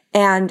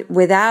 And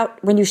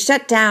when you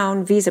shut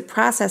down visa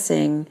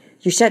processing,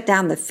 you shut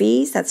down the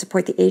fees that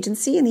support the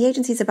agency, and the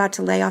agency is about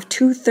to lay off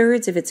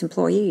 2/3 of its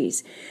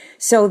employees.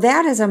 So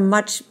that is a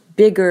much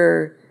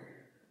bigger,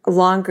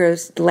 longer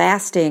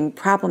lasting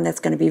problem that's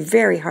going to be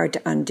very hard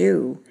to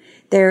undo.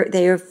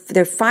 They're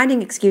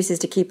finding excuses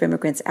to keep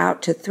immigrants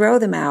out, to throw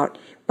them out,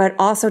 but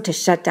also to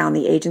shut down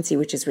the agency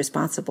which is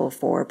responsible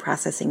for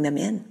processing them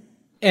in.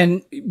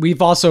 And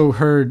we've also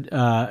heard,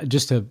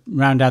 just to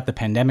round out the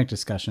pandemic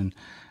discussion,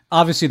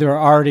 obviously, there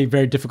are already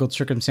very difficult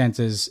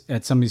circumstances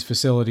at some of these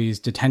facilities,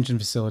 detention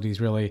facilities,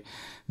 really,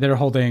 that are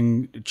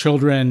holding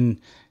children,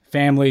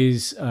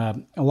 families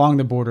along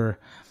the border.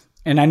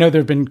 And I know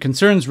there have been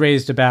concerns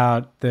raised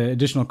about the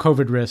additional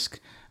COVID risk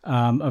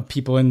of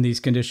people in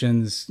these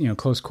conditions,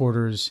 close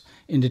quarters,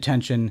 in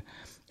detention.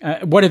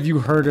 What have you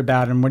heard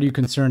about and what are you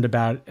concerned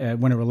about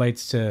when it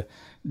relates to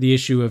the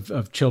issue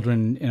of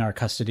children in our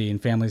custody and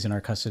families in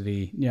our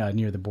custody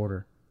near the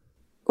border?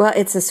 Well,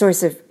 it's a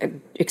source of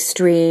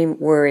extreme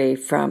worry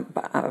for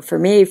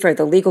me, for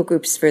the legal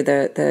groups, for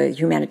the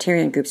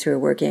humanitarian groups who are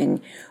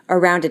working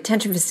around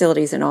detention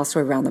facilities and also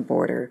around the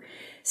border.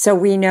 So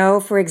we know,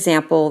 for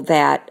example,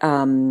 that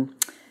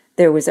the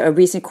There was a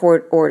recent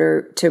court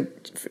order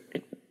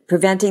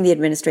preventing the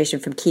administration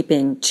from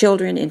keeping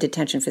children in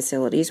detention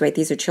facilities, right?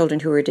 These are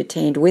children who are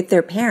detained with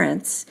their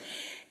parents.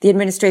 The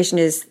administration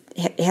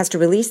has to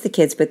release the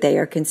kids, but they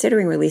are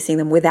considering releasing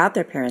them without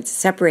their parents,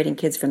 separating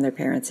kids from their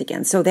parents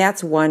again. So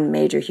that's one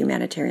major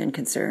humanitarian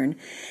concern.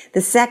 The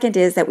second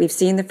is that we've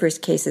seen the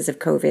first cases of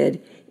COVID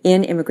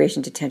in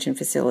immigration detention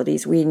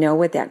facilities. We know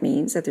what that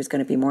means, that there's going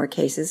to be more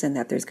cases and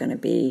that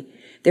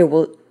there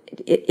will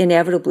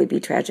inevitably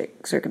be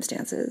tragic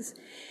circumstances,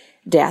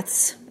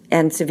 deaths,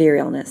 and severe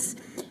illness.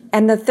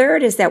 And the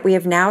third is that we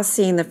have now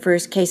seen the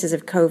first cases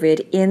of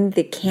COVID in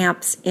the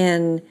camps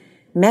in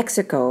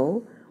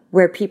Mexico,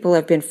 where people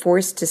have been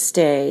forced to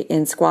stay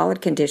in squalid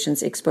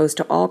conditions, exposed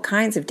to all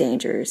kinds of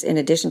dangers in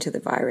addition to the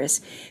virus,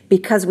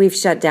 because we've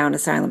shut down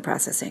asylum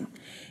processing.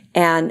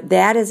 And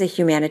that is a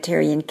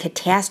humanitarian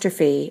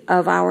catastrophe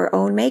of our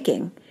own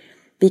making,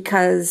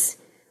 because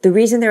the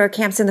reason there are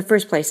camps in the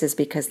first place is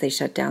because they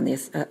shut down the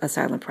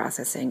asylum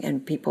processing,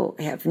 and people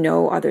have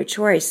no other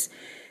choice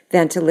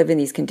than to live in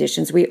these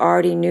conditions. We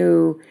already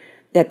knew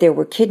that there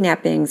were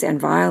kidnappings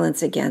and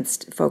violence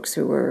against folks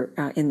who were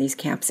in these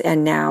camps,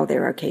 and now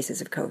there are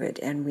cases of COVID,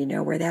 and we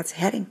know where that's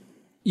heading.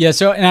 Yeah,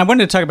 so, and I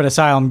wanted to talk about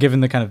asylum,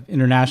 given the kind of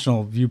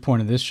international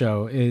viewpoint of this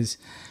show, is,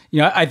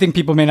 I think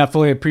people may not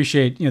fully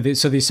appreciate,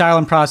 so the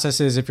asylum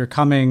process is, if you're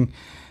coming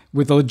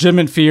with a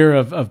legitimate fear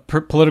of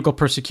political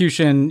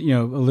persecution,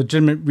 a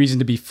legitimate reason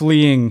to be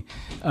fleeing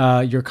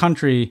your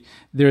country,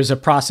 there's a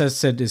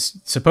process that is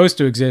supposed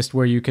to exist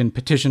where you can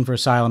petition for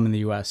asylum in the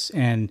U.S.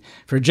 And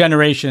for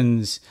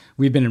generations,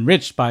 we've been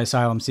enriched by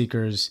asylum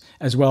seekers,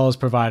 as well as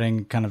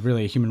providing kind of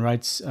really a human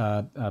rights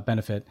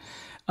benefit.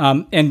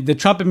 And the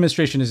Trump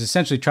administration has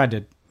essentially tried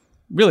to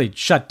really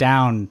shut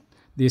down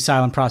the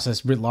asylum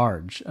process writ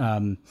large,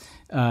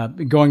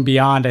 going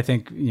beyond, I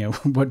think,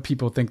 what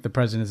people think the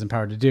president is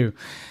empowered to do.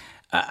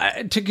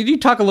 Could you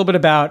talk a little bit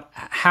about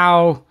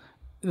how,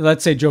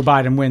 let's say Joe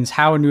Biden wins,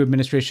 how a new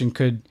administration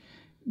could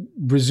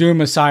resume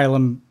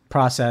asylum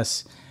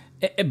process,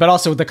 but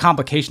also the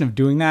complication of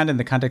doing that in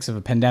the context of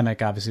a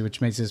pandemic, obviously,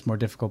 which makes this more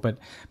difficult. But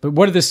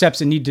what are the steps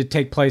that need to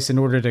take place in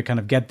order to kind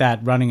of get that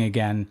running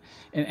again?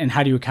 And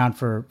how do you account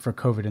for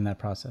COVID in that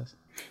process?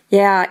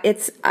 Yeah,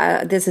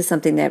 this is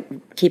something that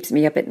keeps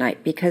me up at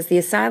night, because the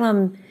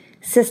asylum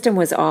system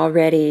was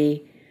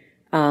already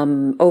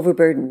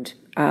overburdened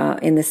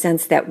in the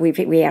sense that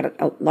we had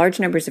large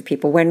numbers of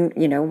people. When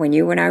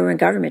you and I were in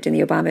government in the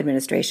Obama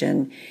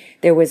administration,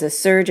 there was a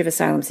surge of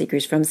asylum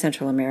seekers from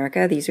Central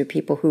America. These are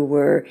people who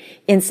were,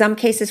 in some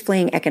cases,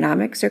 fleeing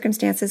economic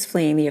circumstances,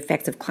 fleeing the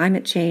effects of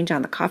climate change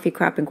on the coffee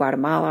crop in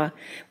Guatemala,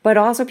 but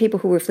also people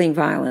who were fleeing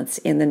violence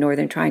in the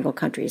Northern Triangle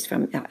countries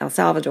from El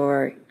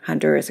Salvador,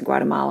 Honduras, and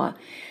Guatemala.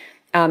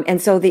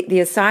 And so the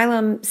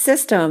asylum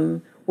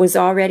system was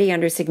already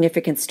under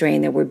significant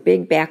strain. There were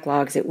big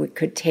backlogs. It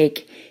could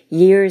take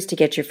years to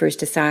get your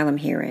first asylum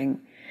hearing.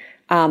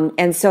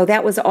 And so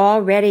that was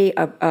already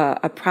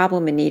a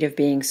problem in need of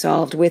being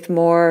solved, with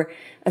more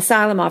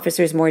asylum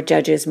officers, more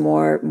judges,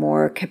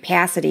 more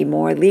capacity,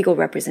 more legal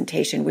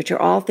representation, which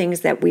are all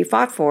things that we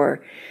fought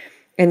for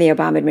in the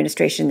Obama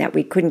administration that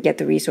we couldn't get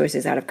the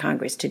resources out of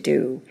Congress to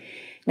do.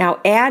 Now,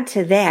 add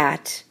to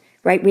that,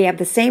 right, we have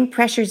the same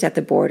pressures at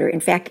the border,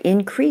 in fact,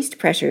 increased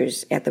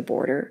pressures at the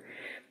border.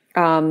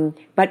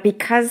 But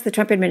because the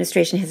Trump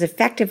administration has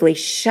effectively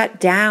shut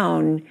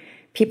down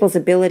people's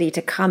ability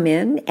to come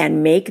in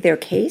and make their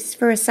case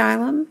for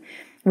asylum,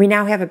 we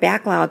now have a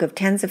backlog of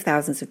tens of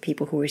thousands of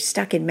people who are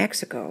stuck in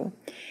Mexico.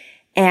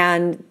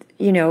 And,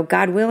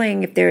 God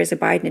willing, if there is a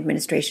Biden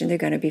administration, they're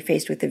going to be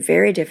faced with the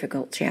very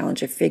difficult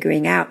challenge of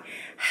figuring out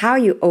how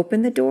you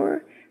open the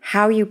door,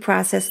 how you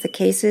process the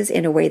cases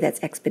in a way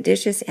that's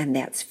expeditious and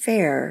that's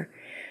fair,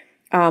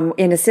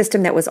 in a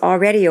system that was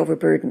already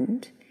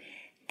overburdened.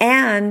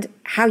 And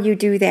how you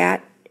do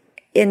that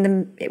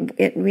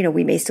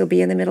we may still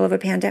be in the middle of a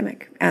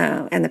pandemic,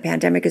 and the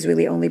pandemic is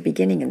really only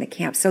beginning in the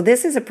camp. So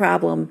this is a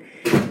problem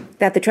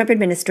that the Trump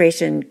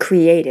administration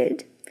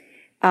created,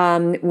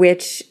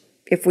 which,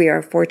 if we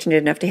are fortunate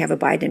enough to have a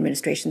Biden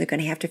administration, they're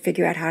going to have to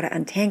figure out how to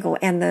untangle.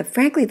 And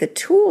frankly, the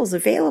tools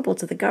available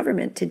to the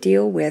government to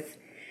deal with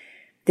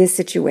this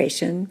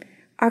situation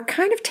are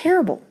kind of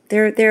terrible.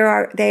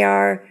 They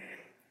are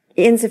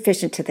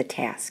insufficient to the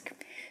task.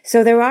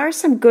 So there are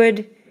some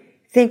good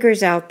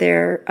thinkers out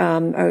there.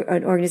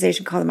 An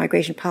organization called the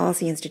Migration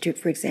Policy Institute,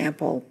 for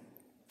example,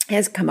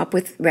 has come up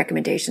with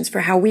recommendations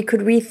for how we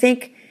could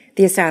rethink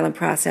the asylum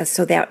process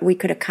so that we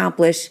could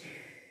accomplish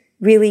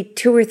really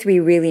 2 or 3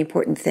 really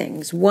important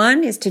things.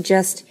 One is to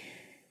just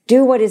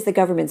do what is the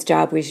government's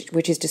job,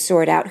 which is to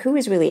sort out who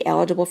is really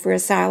eligible for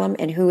asylum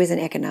and who is an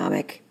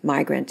economic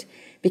migrant,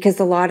 because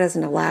the law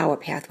doesn't allow a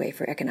pathway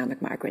for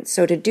economic migrants.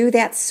 So to do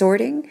that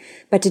sorting,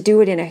 but to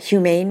do it in a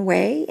humane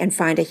way and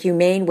find a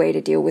humane way to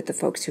deal with the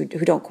folks who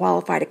don't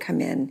qualify to come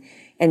in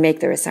and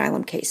make their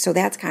asylum case. So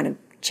that's kind of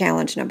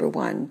challenge number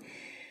one.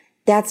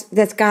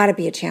 That's got to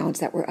be a challenge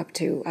that we're up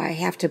to. I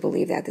have to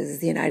believe that. This is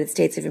the United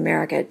States of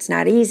America. It's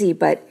not easy,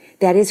 but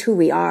that is who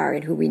we are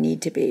and who we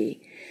need to be.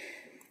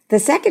 The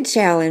second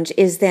challenge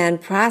is then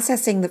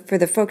processing for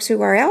the folks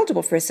who are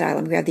eligible for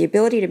asylum, who have the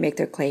ability to make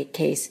their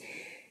case,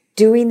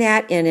 doing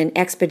that in an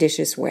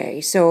expeditious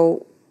way.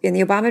 So in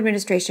the Obama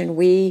administration,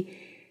 we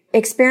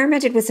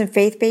experimented with some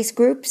faith-based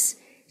groups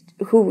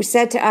who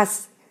said to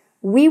us,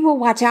 we will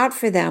watch out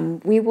for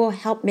them. We will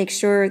help make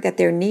sure that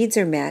their needs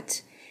are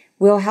met.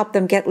 We'll help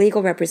them get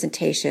legal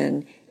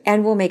representation,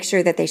 and we'll make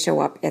sure that they show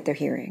up at their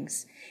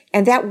hearings.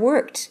 And that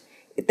worked.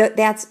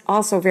 That's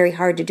also very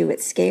hard to do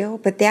at scale,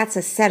 but that's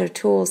a set of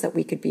tools that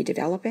we could be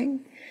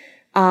developing.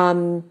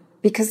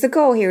 Because the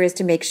goal here is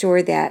to make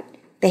sure that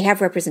they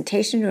have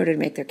representation in order to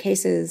make their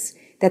cases,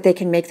 that they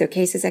can make their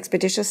cases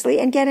expeditiously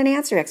and get an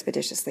answer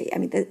expeditiously. I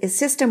mean, a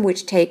system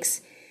which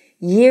takes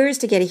years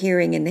to get a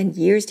hearing and then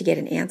years to get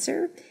an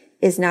answer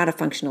is not a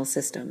functional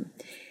system.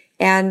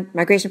 And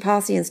Migration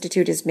Policy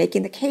Institute is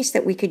making the case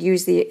that we could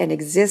use an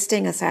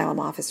existing asylum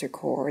officer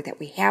corps, that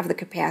we have the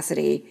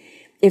capacity.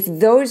 If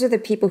those are the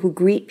people who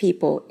greet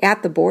people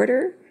at the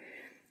border,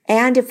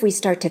 and if we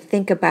start to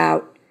think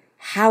about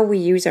how we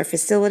use our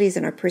facilities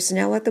and our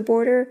personnel at the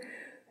border,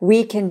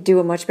 we can do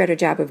a much better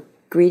job of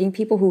greeting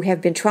people who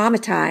have been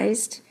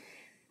traumatized,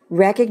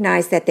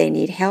 recognize that they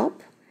need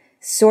help,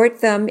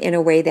 sort them in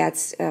a way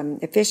that's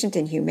efficient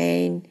and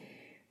humane,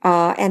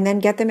 and then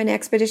get them an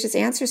expeditious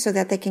answer so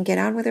that they can get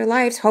on with their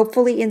lives,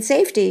 hopefully in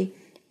safety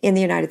in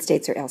the United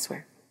States or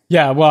elsewhere.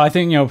 Yeah, well, I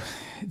think,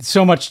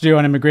 so much to do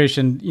on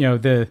immigration.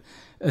 The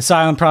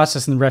asylum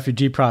process and the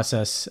refugee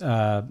process,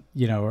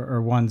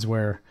 are ones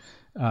where,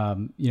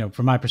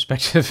 from my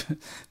perspective,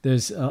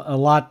 there's a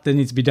lot that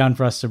needs to be done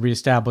for us to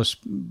reestablish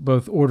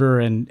both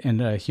order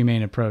and a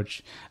humane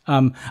approach.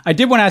 I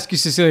did want to ask you,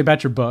 Cecilia,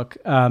 about your book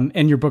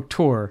and your book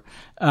tour.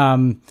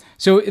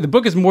 So the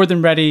book is More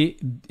Than Ready,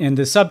 and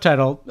the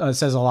subtitle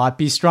says a lot: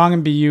 Be Strong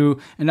and Be You,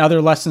 and Other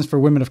Lessons for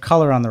Women of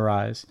Color on the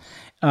Rise.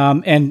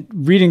 And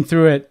reading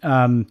through it,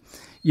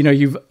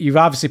 you've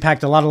obviously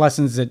packed a lot of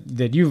lessons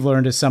that you've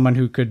learned as someone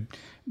who could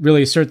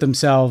really assert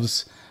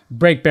themselves,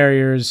 break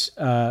barriers,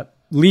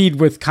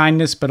 lead with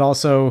kindness, but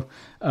also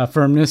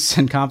firmness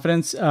and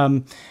confidence.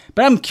 But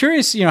I'm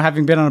curious,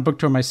 having been on a book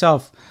tour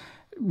myself,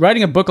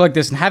 writing a book like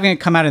this and having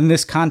it come out in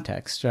this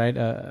context, right?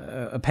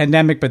 A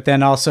pandemic, but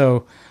then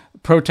also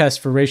protests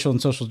for racial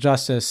and social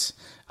justice.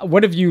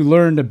 What have you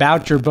learned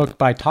about your book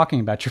by talking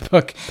about your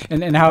book,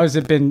 and how has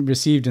it been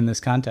received in this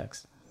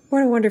context?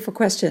 What a wonderful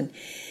question.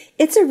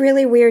 It's a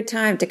really weird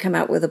time to come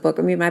out with a book.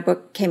 I mean, my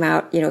book came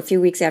out, a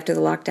few weeks after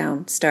the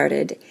lockdown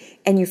started,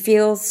 and you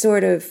feel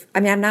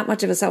I'm not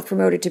much of a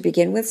self-promoter to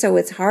begin with, so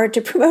it's hard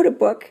to promote a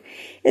book.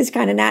 It's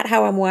kind of not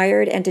how I'm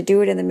wired, and to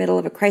do it in the middle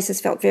of a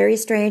crisis felt very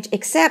strange,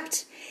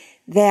 except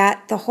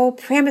that the whole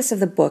premise of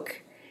the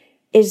book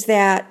is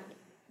that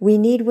we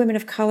need women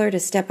of color to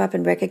step up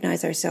and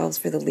recognize ourselves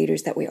for the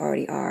leaders that we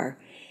already are.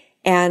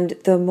 And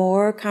the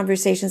more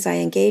conversations I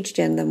engaged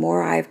in, the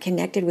more I've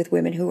connected with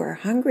women who are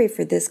hungry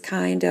for this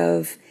kind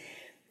of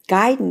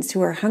guidance,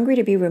 who are hungry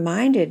to be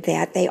reminded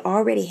that they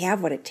already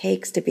have what it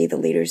takes to be the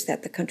leaders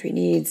that the country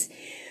needs.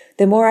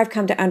 The more I've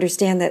come to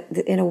understand that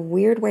in a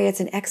weird way,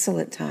 it's an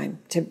excellent time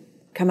to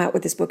come out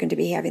with this book and to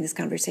be having this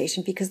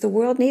conversation, because the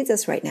world needs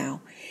us right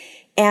now.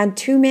 And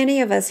too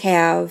many of us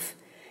have,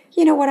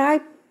 what I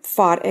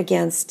fought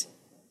against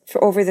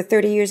for over the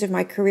 30 years of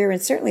my career,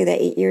 and certainly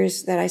the 8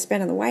 years that I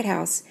spent in the White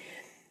House,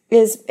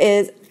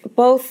 is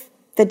both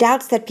the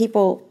doubts that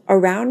people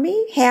around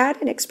me had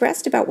and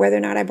expressed about whether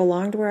or not I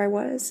belonged where I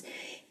was,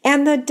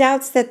 and the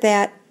doubts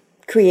that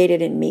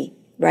created in me,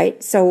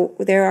 right? So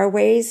there are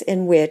ways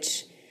in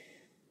which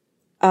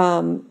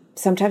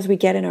sometimes we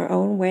get in our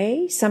own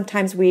way.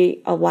 Sometimes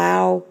we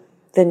allow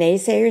the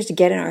naysayers to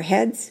get in our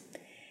heads.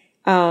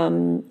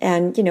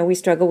 And, we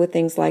struggle with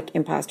things like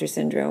imposter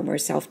syndrome or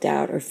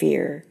self-doubt or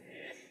fear.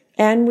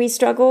 And we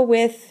struggle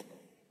with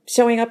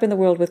showing up in the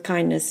world with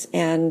kindness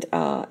and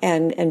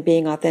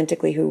being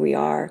authentically who we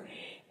are.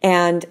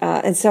 And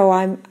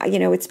so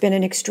it's been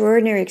an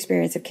extraordinary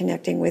experience of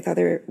connecting with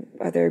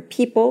other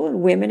people,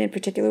 and women in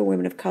particular,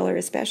 women of color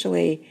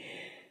especially,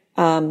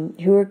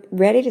 who are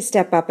ready to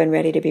step up and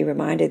ready to be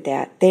reminded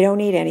that they don't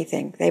need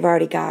anything. They've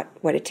already got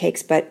what it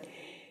takes. But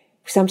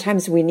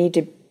sometimes we need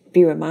to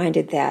be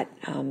reminded that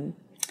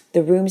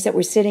the rooms that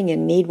we're sitting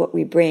in need what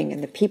we bring,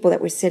 and the people that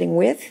we're sitting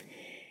with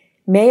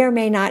may or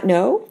may not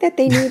know that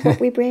they need what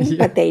we bring, yeah.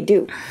 But they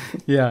do.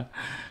 Yeah.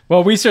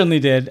 Well, we certainly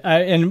did.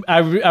 And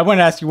I want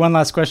to ask you one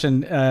last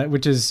question,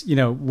 which is,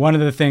 one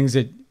of the things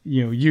that,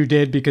 you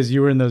did because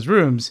you were in those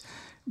rooms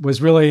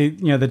was really,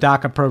 the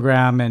DACA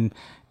program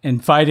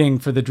and fighting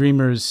for the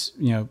Dreamers,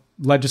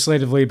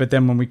 legislatively. But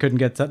then when we couldn't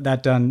get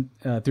that done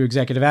through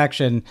executive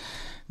action,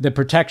 the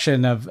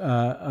protection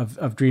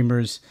of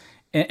Dreamers.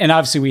 And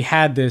obviously we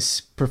had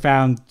this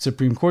profound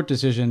Supreme Court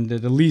decision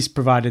that at least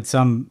provided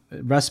some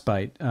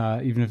respite,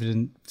 even if it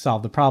didn't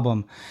solve the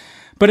problem.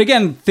 But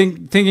again,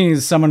 thinking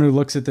as someone who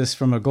looks at this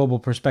from a global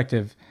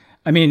perspective,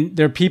 I mean,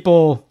 there are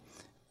people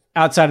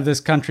outside of this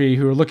country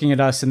who are looking at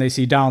us and they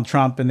see Donald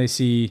Trump and they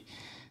see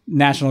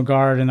National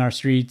Guard in our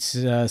streets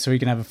so he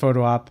can have a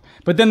photo op.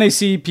 But then they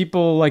see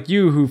people like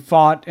you who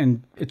fought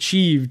and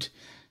achieved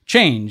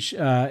change,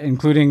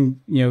 including,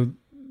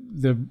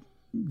 the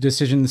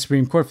decision in the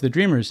Supreme Court for the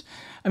Dreamers.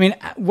 I mean,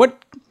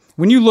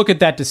 when you look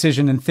at that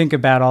decision and think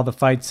about all the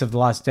fights of the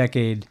last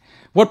decade,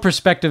 what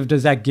perspective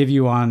does that give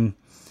you on,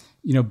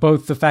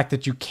 both the fact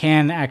that you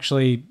can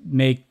actually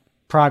make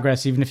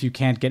progress even if you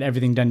can't get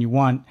everything done you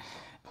want,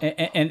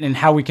 and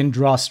how we can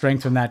draw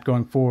strength from that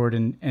going forward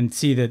and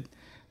see that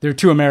there are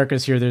two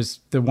Americas here. There's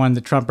the one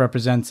that Trump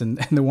represents and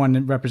the one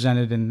that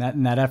represented in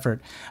that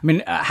effort. I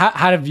mean, how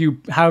have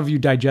you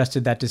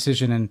digested that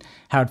decision and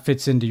how it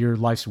fits into your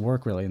life's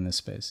work really in this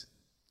space?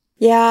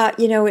 Yeah,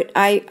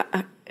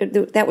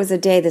 that was a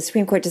day, the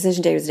Supreme Court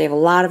decision day was a day of a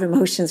lot of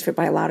emotions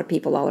by a lot of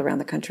people all around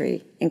the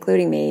country,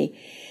 including me.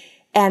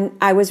 And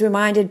I was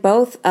reminded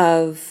both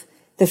of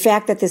the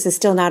fact that this is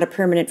still not a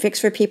permanent fix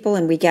for people,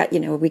 and we got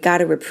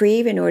a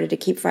reprieve in order to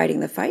keep fighting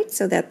the fight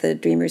so that the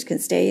Dreamers can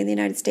stay in the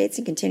United States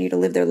and continue to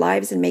live their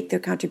lives and make their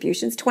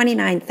contributions.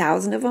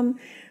 29,000 of them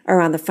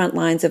are on the front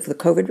lines of the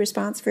COVID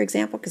response, for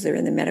example, because they're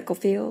in the medical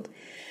field.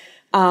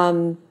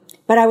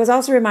 But I was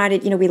also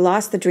reminded, we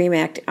lost the DREAM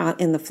Act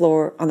on the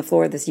floor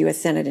of this U.S.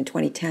 Senate in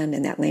 2010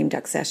 in that lame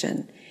duck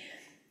session.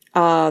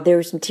 There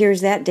were some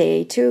tears that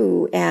day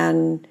too,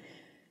 and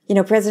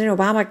President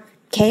Obama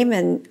came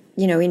and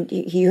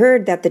he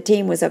heard that the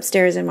team was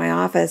upstairs in my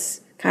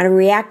office, kind of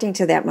reacting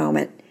to that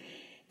moment,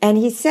 and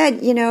he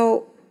said,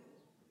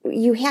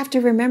 you have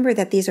to remember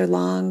that these are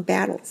long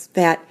battles,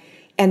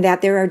 and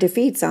that there are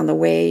defeats on the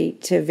way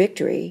to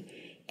victory,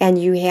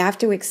 and you have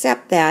to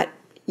accept that.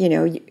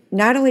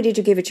 Not only did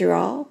you give it your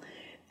all,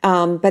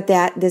 but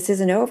that this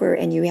isn't over,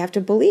 and you have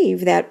to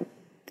believe that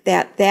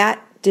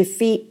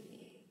defeat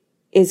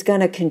is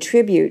going to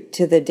contribute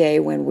to the day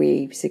when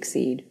we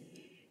succeed.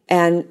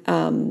 And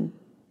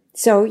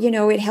so,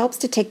 it helps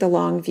to take the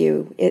long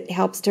view. It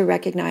helps to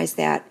recognize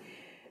that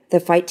the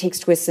fight takes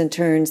twists and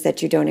turns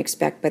that you don't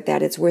expect, but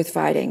that it's worth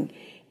fighting.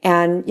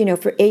 And,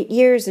 for 8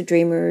 years, the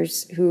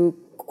Dreamers who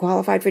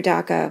qualified for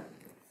DACA,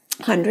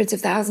 hundreds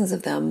of thousands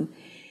of them,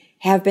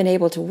 have been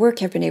able to work,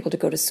 have been able to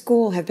go to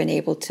school, have been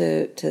able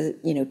to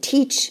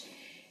teach,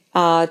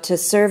 to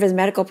serve as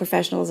medical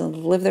professionals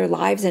and live their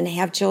lives and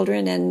have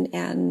children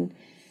and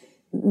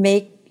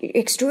make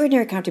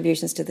extraordinary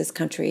contributions to this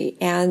country.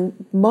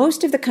 And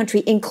most of the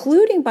country,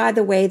 including, by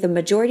the way, the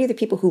majority of the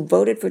people who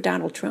voted for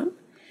Donald Trump,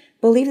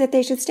 believe that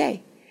they should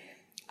stay.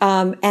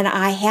 And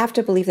I have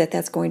to believe that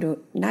that's going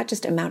to not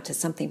just amount to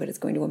something, but it's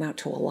going to amount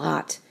to a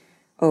lot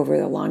over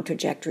the long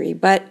trajectory.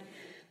 But,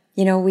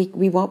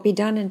 we won't be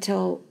done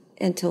until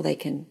they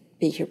can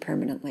be here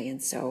permanently.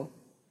 And so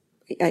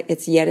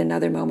it's yet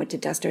another moment to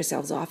dust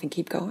ourselves off and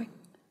keep going.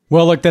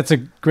 Well, look, that's a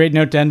great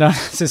note to end on.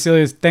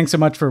 Cecilia, thanks so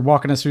much for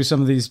walking us through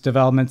some of these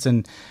developments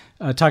and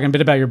talking a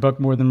bit about your book,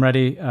 More Than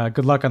Ready.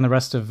 Good luck on the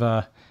rest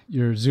of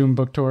your Zoom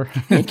book tour.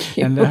 Thank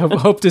you. And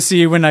hope to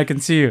see you when I can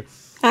see you.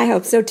 I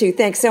hope so, too.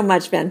 Thanks so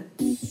much, Ben.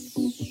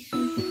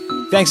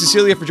 Thanks,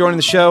 Cecilia, for joining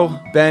the show.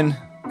 Ben,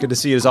 good to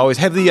see you as always.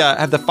 Have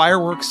the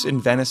fireworks in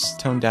Venice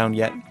toned down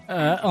yet?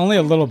 Only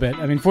a little bit.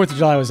 I mean, 4th of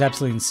July was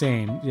absolutely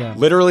insane. Yeah.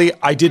 Literally,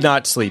 I did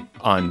not sleep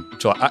on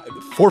July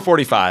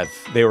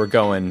 4:45. They were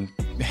going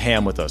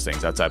ham with those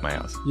things outside my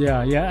house.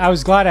 Yeah. I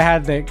was glad I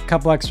had the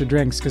couple extra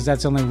drinks because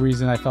that's the only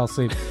reason I fell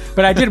asleep.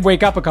 But I did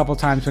wake up a couple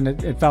times when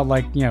it felt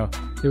like,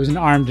 there was an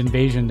armed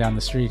invasion down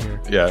the street here.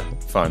 Yeah,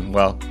 fun.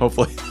 Well,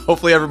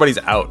 hopefully everybody's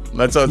out.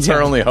 That's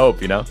our only hope,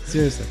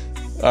 Seriously.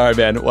 All right,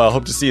 man. Well,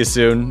 hope to see you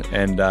soon,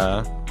 and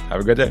have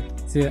a good day.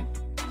 See ya.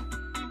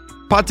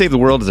 Pod Save the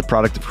World is a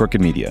product of Crooked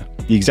Media.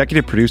 The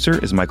executive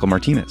producer is Michael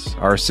Martinez.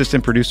 Our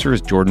assistant producer is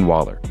Jordan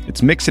Waller.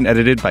 It's mixed and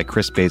edited by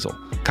Chris Basil.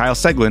 Kyle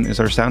Seglin is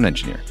our sound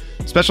engineer.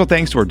 Special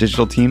thanks to our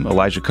digital team,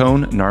 Elijah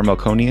Cohn, Nar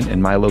Melkonian,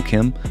 and Milo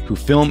Kim, who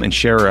film and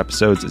share our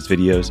episodes as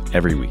videos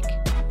every week.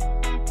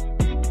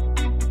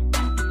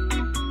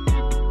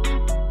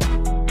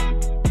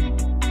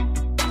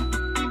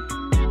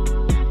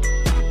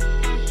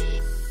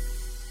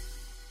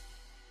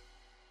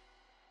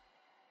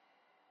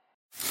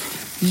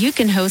 You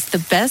can host the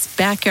best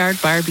backyard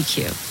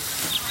barbecue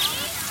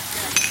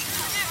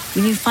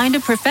when you find a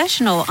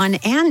professional on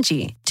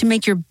Angie to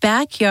make your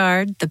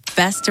backyard the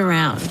best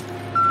around.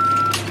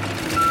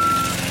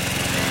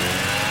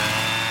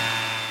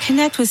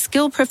 Connect with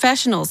skilled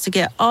professionals to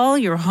get all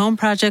your home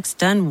projects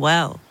done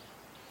well.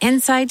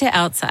 Inside to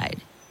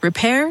outside,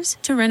 repairs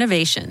to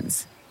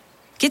renovations.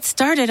 Get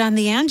started on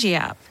the Angie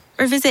app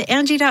or visit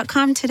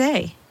Angie.com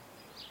today.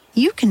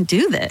 You can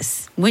do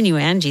this when you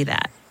Angie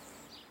that.